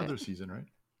little another bit. season, right?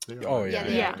 They are. Oh Yeah, yeah,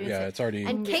 they yeah, are doing yeah. so. It's already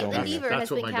And filmed. Caitlin Deaver Deaver That's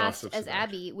has what been my cast gossip's as about.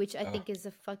 Abby, which I think is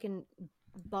a fucking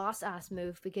boss ass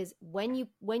move because when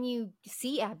you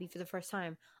see Abby for the first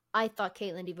time, I thought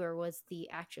Caitlin Deaver was the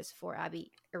actress for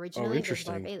Abby originally. It was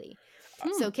Laura interesting. Bailey.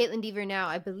 So Caitlin Deaver now,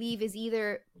 I believe, is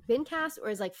either been cast or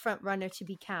is like front runner to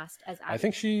be cast as Abby. I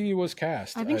think she was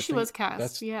cast. I think she was that's-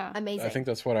 cast. Yeah. Amazing. I think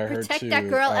that's what I heard Protect too. that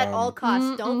girl at all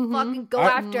costs. Don't mhm. fucking go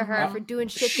I- after her for doing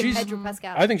shit to she's- Pedro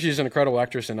Pascal. I think she's an incredible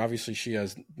actress, and obviously she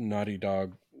has Naughty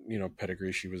Dog,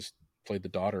 pedigree. She played the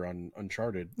daughter on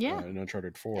Uncharted, Yeah. in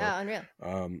Uncharted 4. Yeah,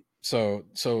 unreal.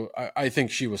 So I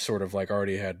think she was sort of like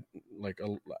already had like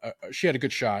she had a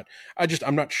good shot.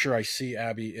 I'm not sure I see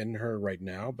Abby in her right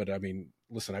now, but I mean,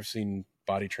 listen, I've seen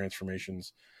body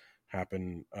transformations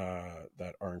happen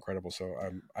that are incredible. So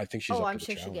I think she's. Oh, up I'm to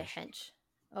sure the she'll get challenge.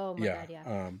 hench. Oh my god,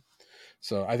 yeah.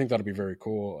 So I think that'll be very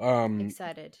cool.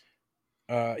 Excited.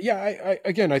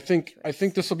 I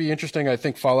think this will be interesting. I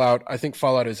think Fallout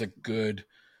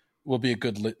will be a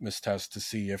good litmus test to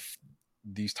see if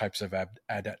these types of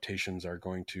adaptations are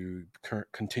going to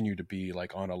continue to be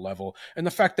like on a level. And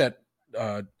the fact that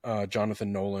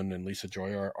Jonathan Nolan and Lisa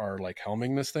Joy are like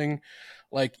helming this thing,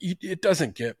 like it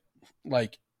doesn't get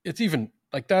like, it's even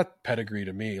like that pedigree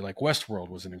to me. Like Westworld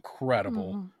was an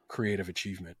incredible creative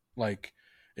achievement. Like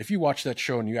if you watch that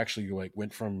show and you actually like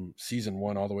went from season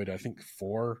 1 all the way to I think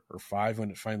 4 or 5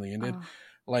 when it finally ended,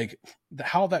 like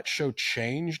how that show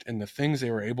changed and the things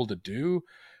they were able to do.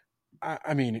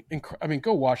 I mean,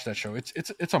 go watch that show.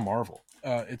 It's a marvel.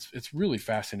 It's really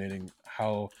fascinating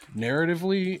how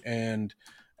narratively and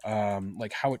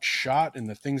like how it's shot and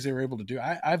the things they were able to do.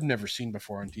 I've never seen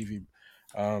before on TV.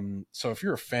 So if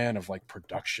you're a fan of like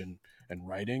production and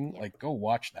writing, like go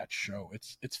watch that show.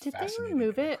 It's Did they fascinating.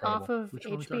 remove and it incredible. off of Which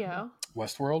one are we talking HBO? about?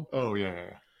 Westworld? Oh yeah.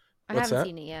 I What's haven't that?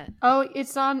 seen it yet. Oh,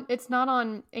 it's not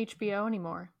on HBO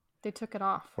anymore. They took it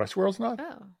off. Westworld's not.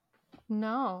 Oh.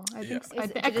 No, I think so. Is I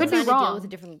it- could did it be sign a deal wrong. with a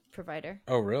different provider.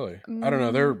 Oh really? I don't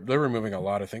know. They're removing a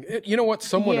lot of things. You know what?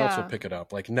 Someone else will Yeah. pick it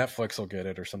up. Like Netflix will get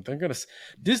it or something.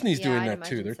 Disney's Yeah, doing I'd that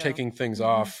too. imagine They're so. taking things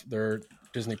off their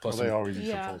Disney Well, Plus they always used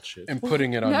Yeah. to fold shit. and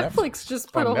putting it on Netflix. Netflix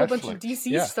just put On a whole bunch of Netflix.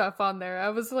 DC Yeah. stuff on there. I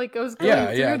was going Yeah, through yeah.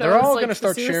 it, and They're I was all like, gonna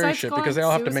start sharing Suicide shit Squad, because they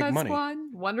all have to make Suicide money. Squad,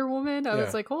 Wonder Woman. I Yeah.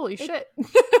 was like, holy shit.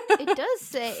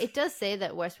 It does say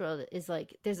that Westworld is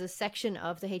like there's a section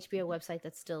of the HBO website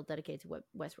that's still dedicated to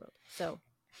Westworld. So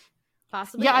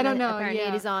possibly. Yeah, I and don't then know, Apparently, yeah.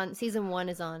 it is on season 1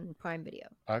 is on Prime Video.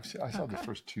 I saw the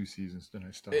first 2 seasons, then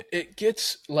I stopped. It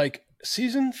gets like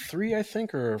season 3, I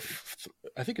think, I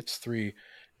think it's 3.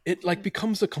 It like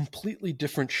becomes a completely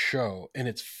different show, and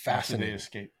it's After they fascinating.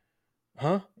 escape.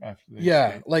 Huh? After they Yeah,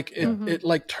 escape. like it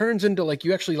like turns into like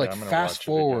you actually like I'm gonna fast watch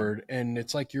it again. forward, and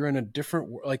it's like you're in a different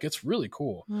like it's really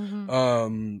cool.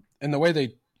 Mhm. And the way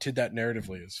they did that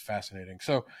narratively is fascinating.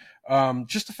 So,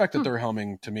 just the fact that they're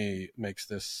helming to me makes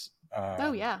this.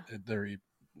 Oh, yeah.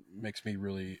 Makes me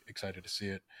really excited to see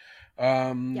it.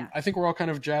 Yeah. I think we're all kind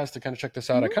of jazzed to kind of check this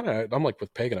out. I'm like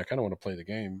with Pagan. I kind of want to play the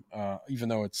game, even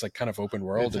though it's like kind of open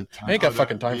world, It's a and time- I ain't got the-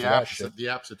 fucking time the for that apps- shit. The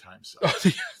apps at times.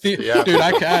 Dude,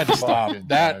 I had to stop Fucking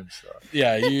that. time suck.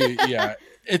 Yeah.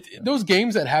 Those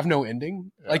games that have no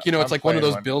ending, like Yeah, it's I'm like one of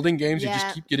playing those one. building games. You Yeah.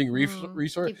 just keep getting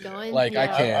resource. Keep going. Like I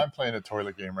Yeah. can't. I'm playing a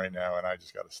toilet game right now, and I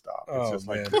just got to stop. It's Oh, just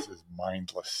like man. this is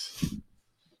mindless.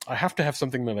 I have to have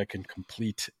something that I can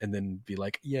complete and then be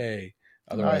like, yay.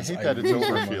 I Otherwise, hate that it's lose my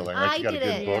over mind. feeling. I Like you got a did good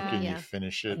it. book Yeah. and Yeah. you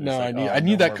finish it. and No, it's I like, need oh, I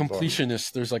need no that more book.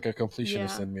 completionist. There's like a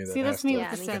completionist Yeah. in me. That See, that's has me to with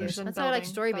Yeah, The me too. Sims and That's why I like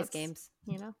building. story-based That's- games.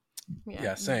 You know?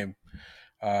 Yeah, same.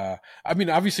 I mean,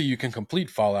 obviously you can complete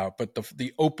Fallout, but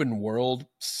the open world,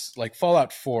 like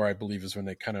Fallout 4, I believe, is when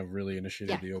they kind of really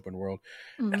initiated Yeah. the open world,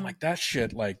 Mhm. and like that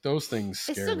shit, like those things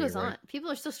It scare still me. goes right? on. People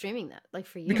are still streaming that, like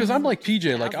for years. Because I'm like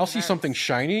PJ, like I'll thousands see of something hours.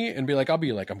 shiny and be like, I'm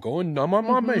on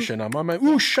my mission. I'm on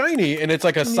my shiny, and it's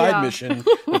like a side Yeah. mission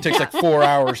that takes like 4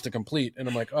 hours to complete, and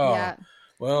I'm like, oh, Yeah.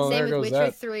 well, Same there with goes Witcher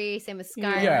that. 3, same with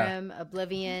Skyrim, Yeah.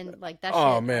 Oblivion, like that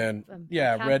Oh shit. man, I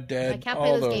yeah, can't- Red I Dead, can't play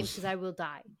all those games those. because I will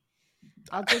die.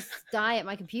 I'll just die at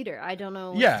my computer. I don't know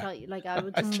what Yeah. to tell you. Like, I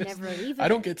would I just, just- never leave it. I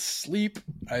don't get sleep.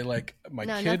 I like my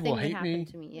No, kid nothing will would hate happen me.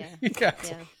 to me, yeah.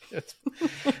 yeah. Yeah.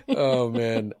 Oh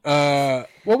man.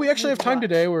 Well, we actually have We'd time watch.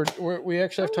 today. We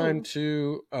actually have time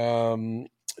to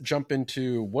jump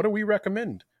into what do we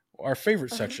recommend? Our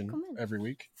favorite section recommend? every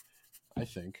week, I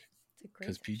think, It's a great-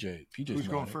 because PJ's Who's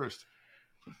going not. first?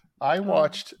 I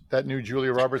watched that new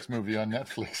Julia Roberts movie on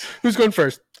Netflix. Who's going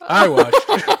first? I watched.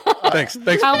 Thanks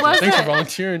How was for it?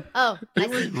 volunteering. Oh, I It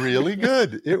was see. really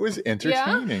good. It was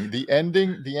entertaining. The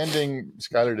ending,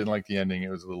 Skylar didn't like the ending. It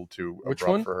was a little too Which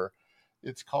abrupt one? for her.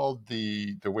 It's called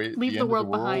the way Leave the the end World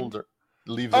of the Behind. world. Or,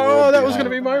 Leave the world. Oh, that was going to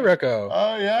behind. be my reco.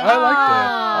 Oh yeah, I liked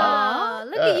Aw,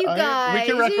 look at you we guys.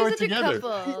 can You're reco it such a together.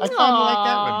 couple. I kind of like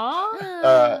that one.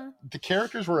 Aw. The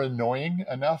characters were annoying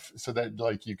enough so that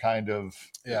like you kind of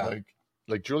Yeah.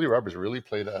 like Julia Roberts really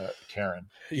played a Karen,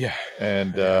 Yeah.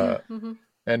 and Mhm.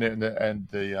 and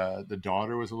the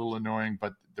daughter was a little annoying,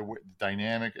 but the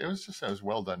dynamic, it was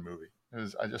well done movie.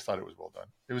 I just thought it was well done.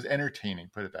 It was entertaining,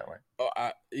 put it that way.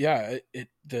 Yeah.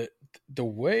 The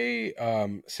way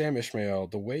Sam Ishmael,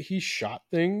 the way he shot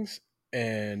things,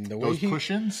 and the way Those he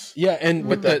cushions, yeah, and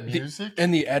with but that the music,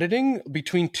 and the editing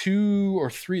between 2 or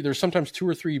 3, there's sometimes 2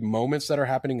 or 3 moments that are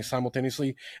happening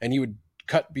simultaneously, and you would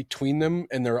cut between them,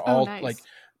 and they're all nice. like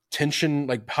tension,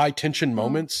 like high tension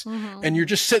moments, Mhm. and you're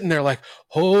just sitting there like,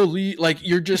 holy, like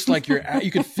you're just like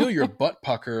you can feel your butt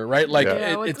pucker, right? Like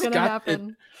Yeah, what's it's gonna got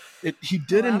happen? he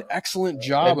did an Wow. excellent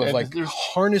job And of like there's-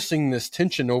 harnessing this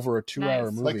tension over a 2-hour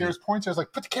Nice. movie. like there's points I was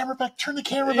like, put the camera back, turn the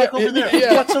camera Yeah, back over there.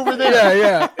 yeah. What's over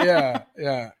there?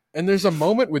 yeah. And there's a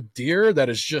moment with deer that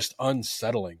is just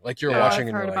unsettling. Like you're Yeah, watching I've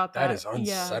and heard you're like, about that that. is Yeah.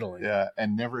 unsettling. Yeah,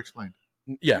 and never explained.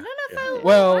 Yeah. I don't know if Yeah. I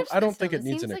Well, watched I don't this think film. it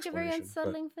needs seems an like a very explanation, but-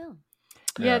 Yeah, unsettling film.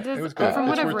 Yeah, it does. it was good. From It's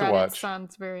what I've worth the read, it watch.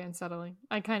 sounds very unsettling.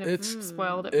 I kind of It's-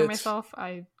 spoiled it for it's- myself.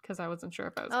 Because I wasn't sure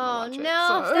if I was Oh going to watch no, it.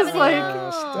 So I was Stephanie, like,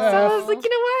 no. so I was like, you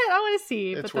know what? I want to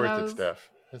see. It's but then worth I it, was, Steph.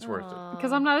 It's worth it. Aw.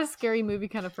 because I'm not a scary movie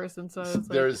kind of person. So I was like,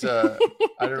 There's I don't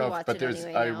Go know, watch but it there's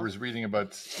anyway I now. was reading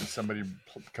about somebody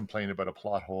complained about a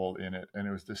plot hole in it, and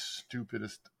it was the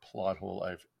stupidest plot hole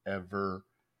I've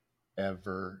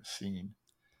ever seen.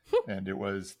 And it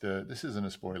was this isn't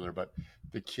a spoiler, but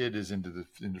the kid is into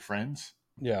Friends,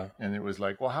 Yeah. and it was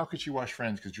like, well, how could she watch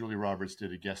Friends? Because Julia Roberts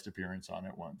did a guest appearance on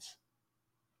it once.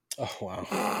 Oh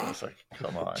wow. It's like,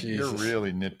 come on, Jesus. you're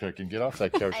really nitpicking. Get off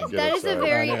that couch and get That is a outside.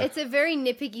 very I know. it's a very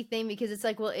nitpicky thing because it's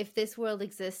like, well, if this world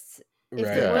exists, if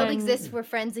Right. the Yeah. world And- exists where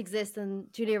Friends exist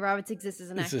and Julia Roberts exists as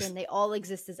an It's actor just- and they all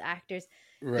exist as actors.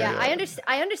 Right. Yeah,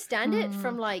 I understand it Mm.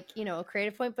 from like, a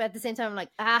creative point, but at the same time I'm like,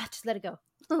 just let it go.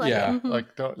 Let it Yeah. go.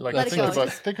 Like, don't Let it think go. about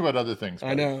think about other things. I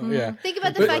buddy. know. Mhm. Yeah. Think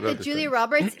about the But- fact Other that Julia things.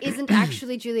 Roberts isn't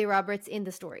actually Julia Roberts in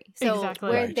the story. So Exactly.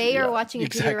 where Right, they yeah. are watching a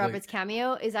Julia Exactly. Roberts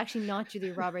cameo is actually not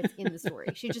Julia Roberts in the story.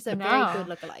 She's just a No. very good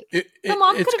lookalike. the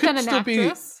mom it could have been an still be-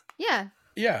 actress. Yeah.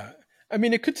 Yeah. I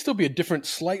mean, it could still be a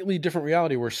slightly different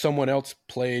reality where someone else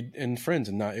played in Friends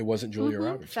and it wasn't Julia Mhm.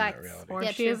 Roberts Facts. in that reality. Or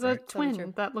Yeah, she true. is a Right. Totally twin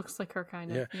true. that looks like her, kind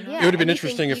of. Yeah. You know? Yeah, It would have been and you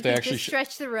interesting can- if you they can actually just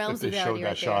stretch the realms If of they reality showed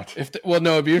right that there. shot.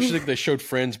 No, it'd be interesting if they showed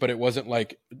Friends, but it wasn't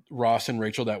like Ross and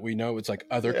Rachel that we know. It's like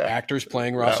other Yeah. actors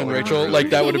playing Ross That and would've Rachel. been like really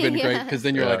that would have been good. great Yeah. because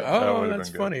then you're Yeah, like, that oh, would've that's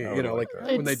been good. funny. I You know, would've like liked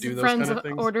that. when they It's do those Friends kind of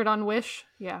things. ordered on Wish.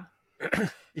 Yeah.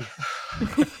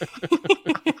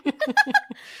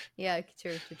 Yeah,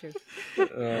 true.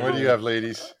 What do you have,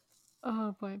 ladies?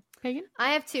 Oh boy, Pagan.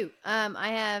 I have two. I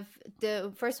have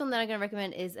the first one that I'm going to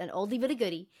recommend is an oldie but a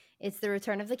goodie. It's The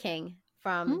Return of the King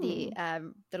from the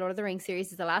Lord of the Rings series.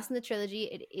 It's the last in the trilogy.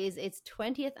 It is its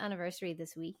 20th anniversary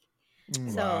this week.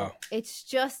 So Wow. it's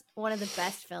just one of the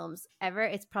best films ever.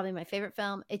 It's probably my favorite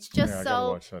film. It's just Yeah, I gotta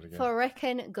so watch that again.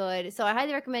 frickin' good. So I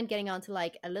highly recommend getting onto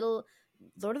like a little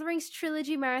Lord of the Rings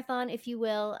trilogy marathon, if you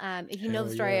will. If you know Hell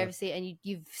the story, yeah. obviously, and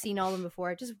you've seen all of them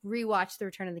before, just rewatch The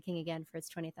Return of the King again for its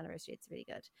 20th anniversary. It's really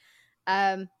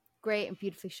good. Great and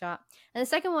beautifully shot. And the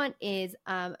second one is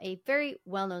a very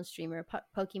well-known streamer,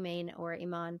 Pokimane or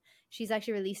Iman. She's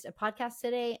actually released a podcast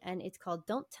today, and it's called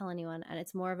Don't Tell Anyone, and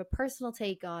it's more of a personal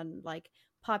take on like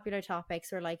popular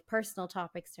topics or like personal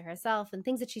topics to herself and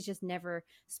things that she's just never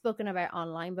spoken about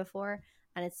online before.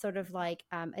 And it's sort of like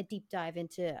a deep dive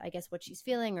into, I guess, what she's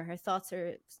feeling or her thoughts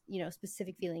or,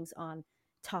 specific feelings on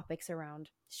topics around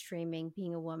streaming,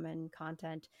 being a woman,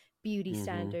 content, beauty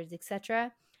standards,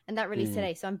 etc. And that released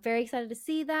today. So I'm very excited to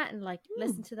see that and like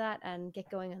listen to that and get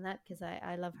going on that because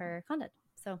I love her content.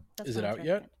 So that's Is what it I out would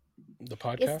yet? recommend. The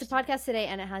podcast? It's the podcast today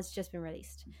and it has just been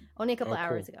released only a couple Oh, cool.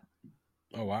 hours ago.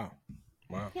 Oh, wow.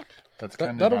 Wow. Yeah. That's That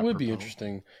kind that of would be apropos.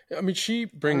 interesting. I mean, she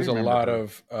brings a remember lot her.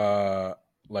 of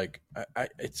like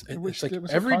it's There was- like there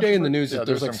was a every day in the controversy- news yeah,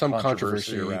 there's there like was some some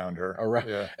controversy around her.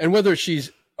 Yeah. and whether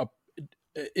she's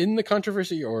in the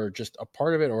controversy or just a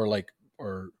part of it or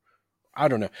I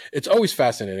don't know. It's always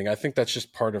fascinating. I think that's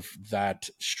just part of that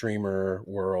streamer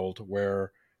world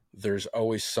where there's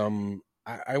always some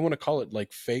I want to call it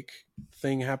like fake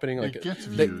thing happening. Like It gets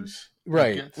they- views.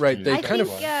 right, It gets right. views. They I kind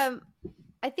think of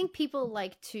I think people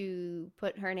like to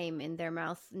put her name in their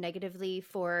mouth negatively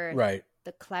for right.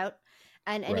 the clout.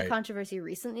 And any Right. controversy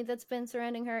recently that's been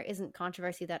surrounding her isn't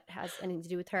controversy that has anything to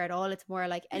do with her at all. It's more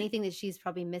like anything that she's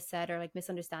probably missaid or like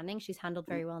misunderstanding, she's handled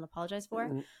very well and apologized for.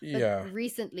 But Yeah.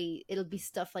 recently, it'll be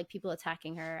stuff like people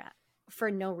attacking her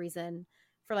for no reason,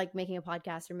 for like making a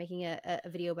podcast or making a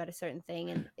video about a certain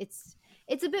thing, and it's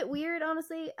a bit weird,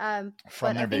 honestly. From But their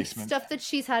I think basement. stuff that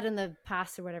she's had in the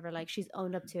past or whatever, like she's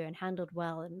owned up to and handled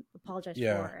well and apologized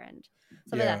Yeah. for, and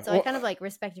stuff Yeah. like that. So Well- I kind of like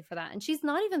respect her for that. And she's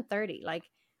not even 30. Like,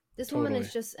 this woman is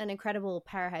Totally. just an incredible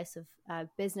powerhouse of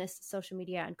business, social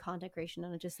media, and content creation.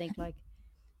 And I just think like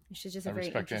she's just a I very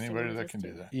respect interesting anybody woman that to can do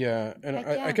listen to. that. Yeah, and Heck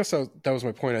I yeah. guess that was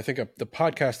my point. I think the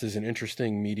podcast is an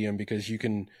interesting medium because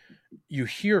you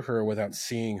hear her without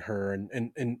seeing her,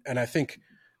 and I think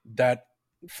that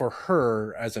for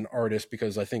her as an artist,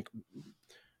 because I think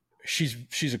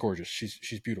she's a gorgeous,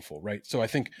 she's beautiful, right? So I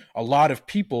think a lot of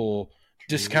people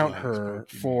discount her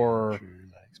for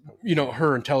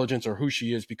her intelligence or who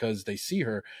she is because they see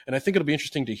her, and I think it'll be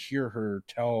interesting to hear her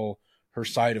tell her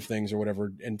side of things or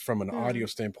whatever, and from an audio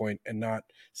standpoint, and not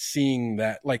seeing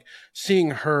that, like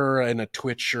seeing her in a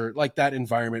Twitch or like that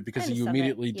environment, because Kind of you stuff,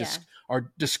 immediately yeah.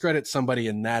 discredit somebody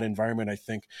in that environment. I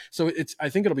think so. I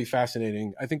think it'll be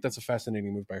fascinating. I think that's a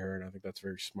fascinating move by her, and I think that's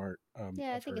very smart.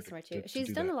 Yeah, I of think her it's smart to too. She's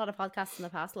do done that. a lot of podcasts in the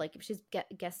past, like she's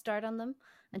guest starred on them,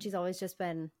 and she's always just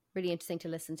been really interesting to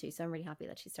listen to. So I'm really happy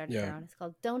that she started Yeah. her own. It's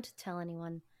called Don't Tell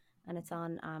Anyone, and it's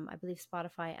on I believe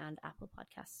Spotify and Apple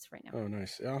Podcasts right now. Oh,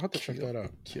 nice. I'll have to check that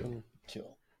out. Kill.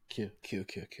 Kill. Kill.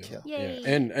 Yay. Yeah.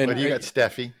 And But you got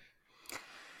Steffi.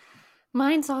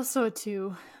 Mine's also a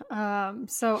 2.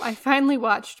 So I finally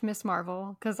watched Miss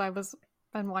Marvel because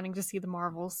been wanting to see the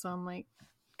Marvels. So I'm like,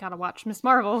 gotta watch Miss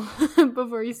Marvel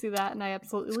before you see that. And I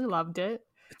absolutely loved it.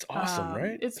 It's awesome,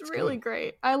 right? It's really good.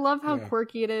 great. I love how Yeah.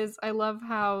 quirky it is. I love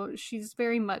how she's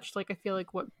very much like, I feel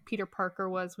like what Peter Parker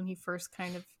was when he first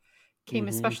kind of came, Mhm.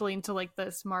 especially into like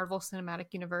this Marvel Cinematic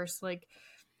Universe. Like,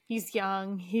 he's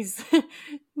young, he's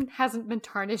hasn't been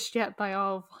tarnished yet by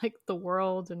all of like the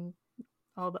world and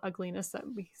all the ugliness that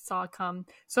we saw come.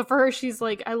 So for her, she's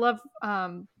like, I love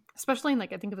especially in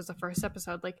like, I think it was the first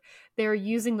episode, like they're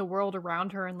using the world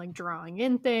around her and like drawing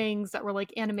in things that were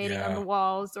like animating on Yeah. the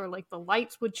walls, or like the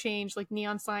lights would change like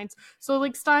neon signs. So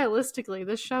like stylistically,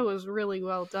 this show is really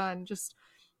well done, just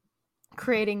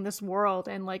creating this world.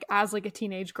 And like as like a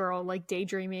teenage girl, like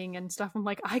daydreaming and stuff, I'm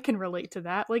like, I can relate to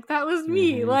that. Like that was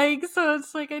me. Mhm. Like, so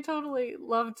it's like I totally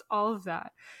loved all of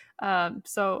that.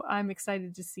 So I'm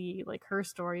excited to see like her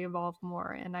story evolve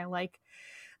more, and I like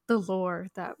the lore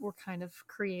that we're kind of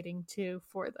creating too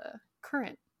for the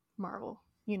current Marvel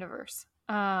universe.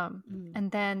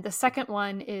 And then the second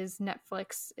one is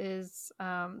Netflix is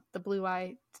the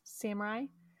Blue-Eyed Samurai.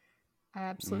 I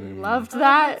absolutely loved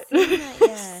that. I haven't seen that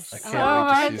yet. I Oh,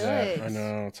 can't wait to see good. that. I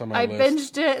know, it's on my I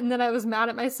list. binged it, and then I was mad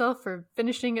at myself for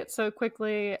finishing it so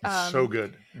quickly. It's so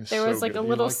good. It's There was so like good. a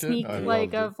little liked it? sneak I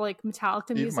like loved it. of like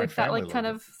Metallica Even my music that family like kind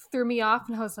loved of threw me off,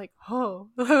 and I was like, oh,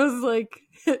 I was like,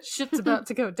 shit's about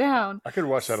to go down. I could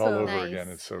watch that all So over nice. again.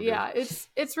 It's so good. Yeah,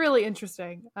 it's really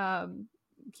interesting.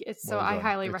 It's so Well I done.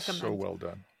 highly It's recommend. so well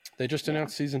done. They just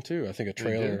announced season 2. I think a They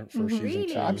trailer did? for season Really?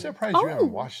 2. I'm surprised you Oh.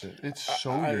 haven't watched it. It's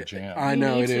so your jam. I You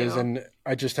know need it is, to. and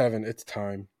I just haven't. It's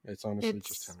time. It's honestly just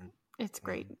It's- time. It's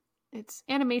great. It's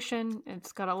animation.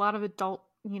 It's got a lot of adult,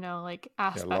 like Yeah, a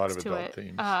aspects lot of to adult it.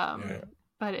 themes. Yeah.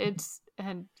 But it's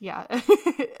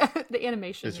the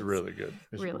animation. It's is really good.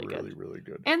 It's really really, good. really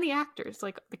good. and the actors,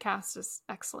 like the cast, is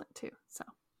excellent too. So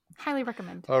highly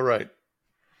recommend. All right.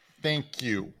 Thank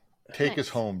you. Take us Thanks.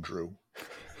 home, Drew.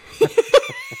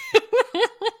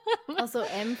 Also,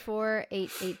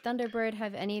 M488 Thunderbird.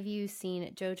 Have any of you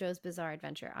seen JoJo's Bizarre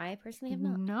Adventure? I personally have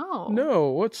not. No, No,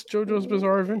 what's JoJo's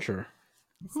Bizarre Adventure?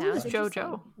 It Who sounds is interesting.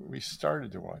 JoJo? We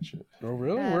started to watch it. Oh,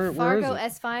 really? Where is Fargo it?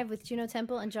 S5 with Juno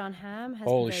Temple and John Hamm. Has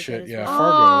Holy been very shit, good as yeah. well.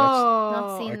 Fargo,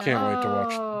 Not seen I that. can't wait to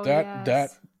watch Oh, that. That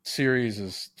yes. series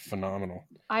is phenomenal.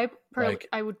 I Like-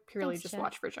 would purely Thanks, just Chad.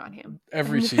 watch for John Hamm.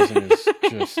 Every season is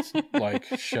just like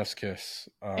chef's kiss.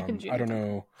 And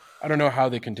Juno I don't know how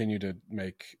they continue to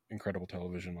make incredible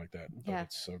television like that, but Yeah.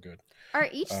 it's so good. Are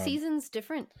each Um, seasons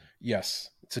different? Yes,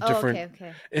 it's a Oh, different.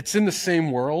 okay. It's in the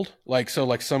same world, like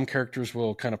some characters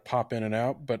will kind of pop in and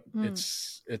out, but Hmm.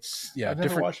 it's I've different.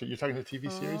 never watched it. You're talking the TV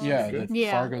series? Yeah, Is it good? the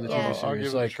Yeah. Fargo, the Yeah. TV I'll give series,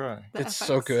 it a like try. The it's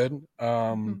so FX. good.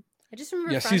 I just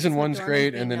remember Yeah, Frances season one's McDormand great,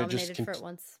 being and then it just nominated for it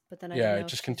once, but then I yeah, didn't know it if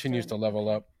just she's continues to doing- level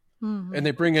up. Mhm. And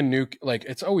they bring in new, like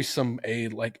it's always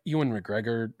like Ewan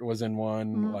McGregor was in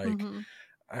one. Mhm, Like mhm.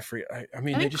 I forget. I I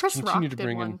mean, they think just Chris continue Rock to did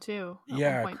bring one in. too. at one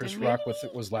Yeah, point, Chris didn't he? Rock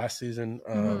was last season.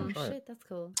 Oh Mhm. shit, that's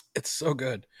cool. It's so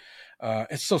good.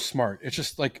 It's so smart. It's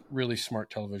just like really smart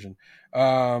television.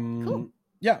 Cool.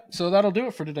 yeah, so that'll do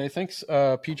it for today. Thanks,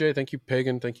 PJ. Thank you,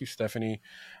 Pagan. Thank you, Stephanie,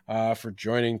 for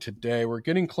joining today. We're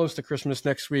getting close to Christmas.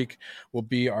 Next week will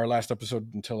be our last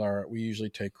episode until we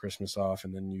usually take Christmas off,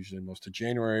 and then usually most of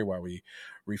January while we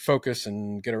refocus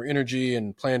and get our energy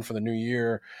and plan for the new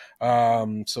year.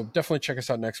 So definitely check us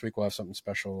out next week. We'll have something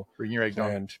special. Bring your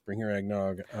eggnog. And bring your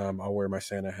eggnog. I'll wear my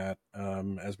Santa hat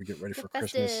as we get ready for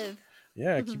Christmas.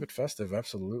 Yeah, keep it festive.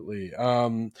 Absolutely.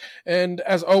 And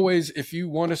as always, if you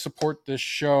want to support this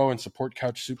show and support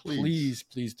Couch Soup, please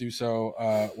do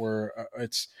so.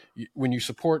 When you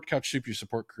support Couch Soup, you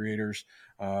support creators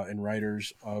and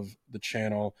writers of the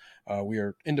channel. We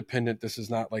are independent. This is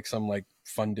not like some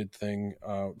funded thing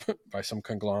by some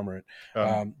conglomerate.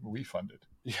 We funded.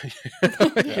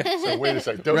 So wait a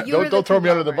second. Don't throw me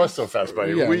under the bus so fast,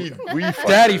 buddy. Yeah. We fund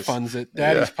Daddy this. funds it.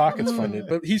 Daddy's pockets fund it,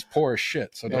 but he's poor as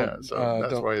shit. So don't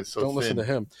that's why it's so don't listen to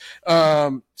thin.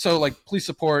 him. So please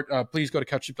support. Please go to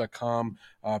couchsoup.com.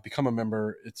 Become a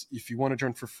member. If you want to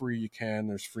join for free, you can.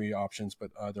 There's free options,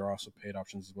 but there are also paid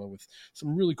options as well with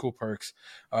some really cool perks.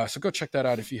 So go check that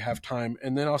out if you have time.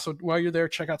 And then also while you're there,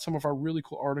 check out some of our really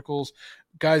cool articles.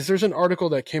 Guys, there's an article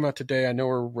that came out today. I know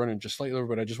we're running just slightly over,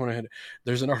 but I just want to hit.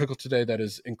 There's an article today that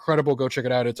is incredible. Go check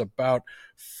it out. It's about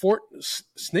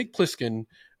Snake Plissken,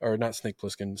 or not Snake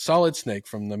Plissken, Solid Snake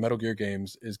from the Metal Gear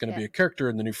games is going to be a character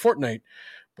in the new Fortnite.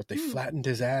 But they flattened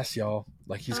his ass, y'all.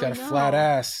 Like he's got a flat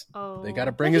ass. They got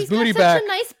to bring his booty back. He's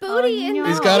got such a nice booty.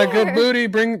 He's got a good booty.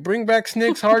 Bring back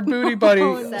Snake's hard booty, buddy.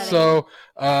 So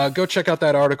go check out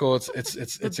that article.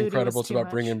 It's incredible. It's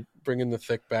about bringing the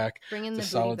thick back. Bringing the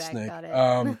Solid booty Snake. back.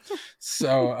 Got it.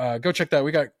 So go check that.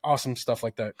 We got awesome stuff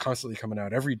like that constantly coming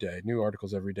out every day. New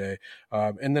articles every day.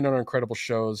 And then on our incredible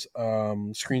shows,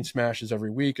 Screen Smash is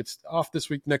every week. It's off this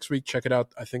week. Next week, check it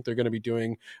out. I think they're going to be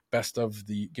doing best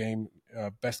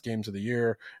games of the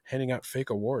year, handing out fake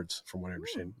awards from what I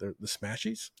understand. The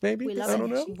Smashies, maybe. We love I don't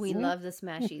know. We love the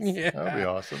Smashies. Yeah. That'll be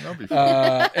awesome. That'll be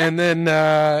fun. And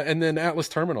then Atlas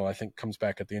Terminal, I think, comes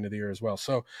back at the end of the year as well.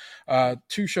 So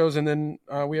 2 shows, and then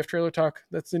we have Trailer Talk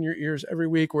that's in your ears every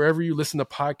week wherever you listen to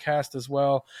podcasts as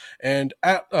well. And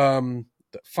at the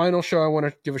final show, I want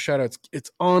to give a shout out.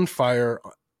 It's on fire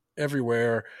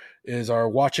everywhere. Is our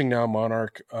Watching Now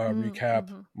Monarch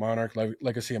recap, Monarch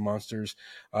Legacy of Monsters.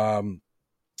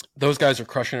 Those guys are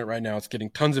crushing it right now. It's getting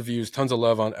tons of views, tons of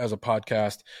love as a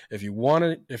podcast. If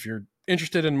you're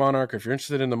interested in Monarch, if you're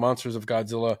interested in the Monsters of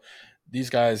Godzilla, these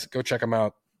guys, go check them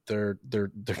out. They're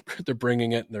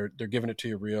bringing it. They're giving it to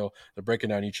you real. They're breaking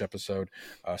down each episode.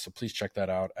 So please check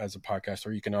that out as a podcast,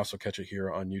 or you can also catch it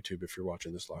here on YouTube if you're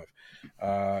watching this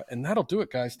live. And that'll do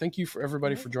it, guys. Thank you for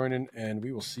everybody for joining, and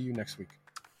we will see you next week.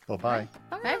 Bye-bye.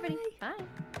 Bye, everybody. Bye.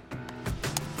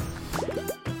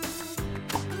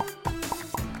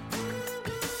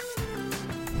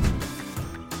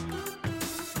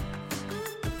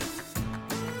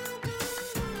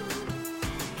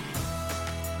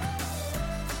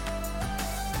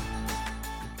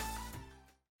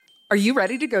 Are you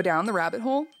ready to go down the rabbit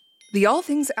hole? The All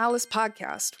Things Alice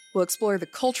podcast will explore the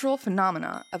cultural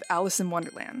phenomena of Alice in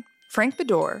Wonderland. Frank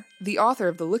Bedore, the author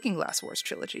of the Looking Glass Wars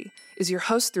trilogy, is your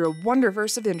host through a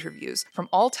wonderverse of interviews from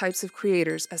all types of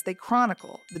creators as they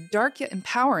chronicle the dark yet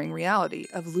empowering reality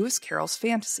of Lewis Carroll's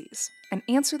fantasies and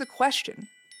answer the question,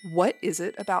 what is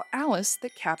it about Alice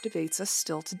that captivates us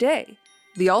still today?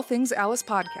 The All Things Alice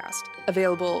podcast,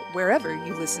 available wherever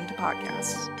you listen to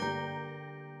podcasts.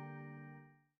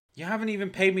 You haven't even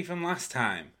paid me from last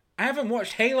time. I haven't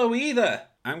watched Halo either.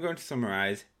 I'm going to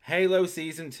summarize Halo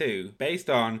Season 2 based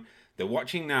on the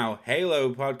Watching Now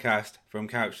Halo podcast from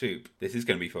Couch Soup. This is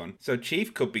going to be fun. So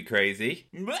Chief could be crazy.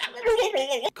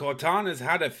 Cortana's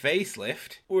had a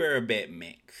facelift. We're a bit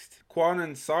mixed. Quan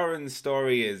and Soren's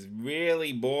story is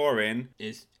really boring.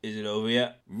 Is it over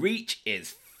yet? Reach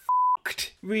is f***ed.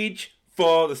 Reach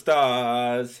for the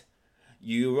stars.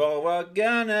 You all are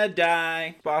gonna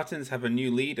die. Spartans have a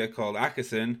new leader called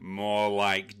Ackerson. More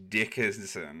like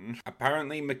Dickerson.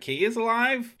 Apparently McKee is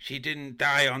alive? She didn't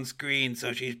die on screen,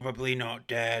 so she's probably not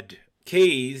dead.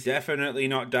 Key's definitely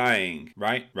not dying.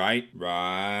 Right.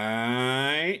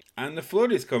 And the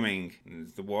flood is coming.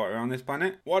 Is the water on this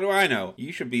planet? What do I know?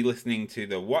 You should be listening to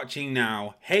the Watching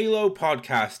Now Halo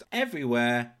podcast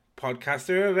everywhere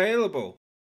podcasts are available.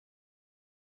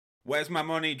 Where's my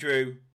money, Drew?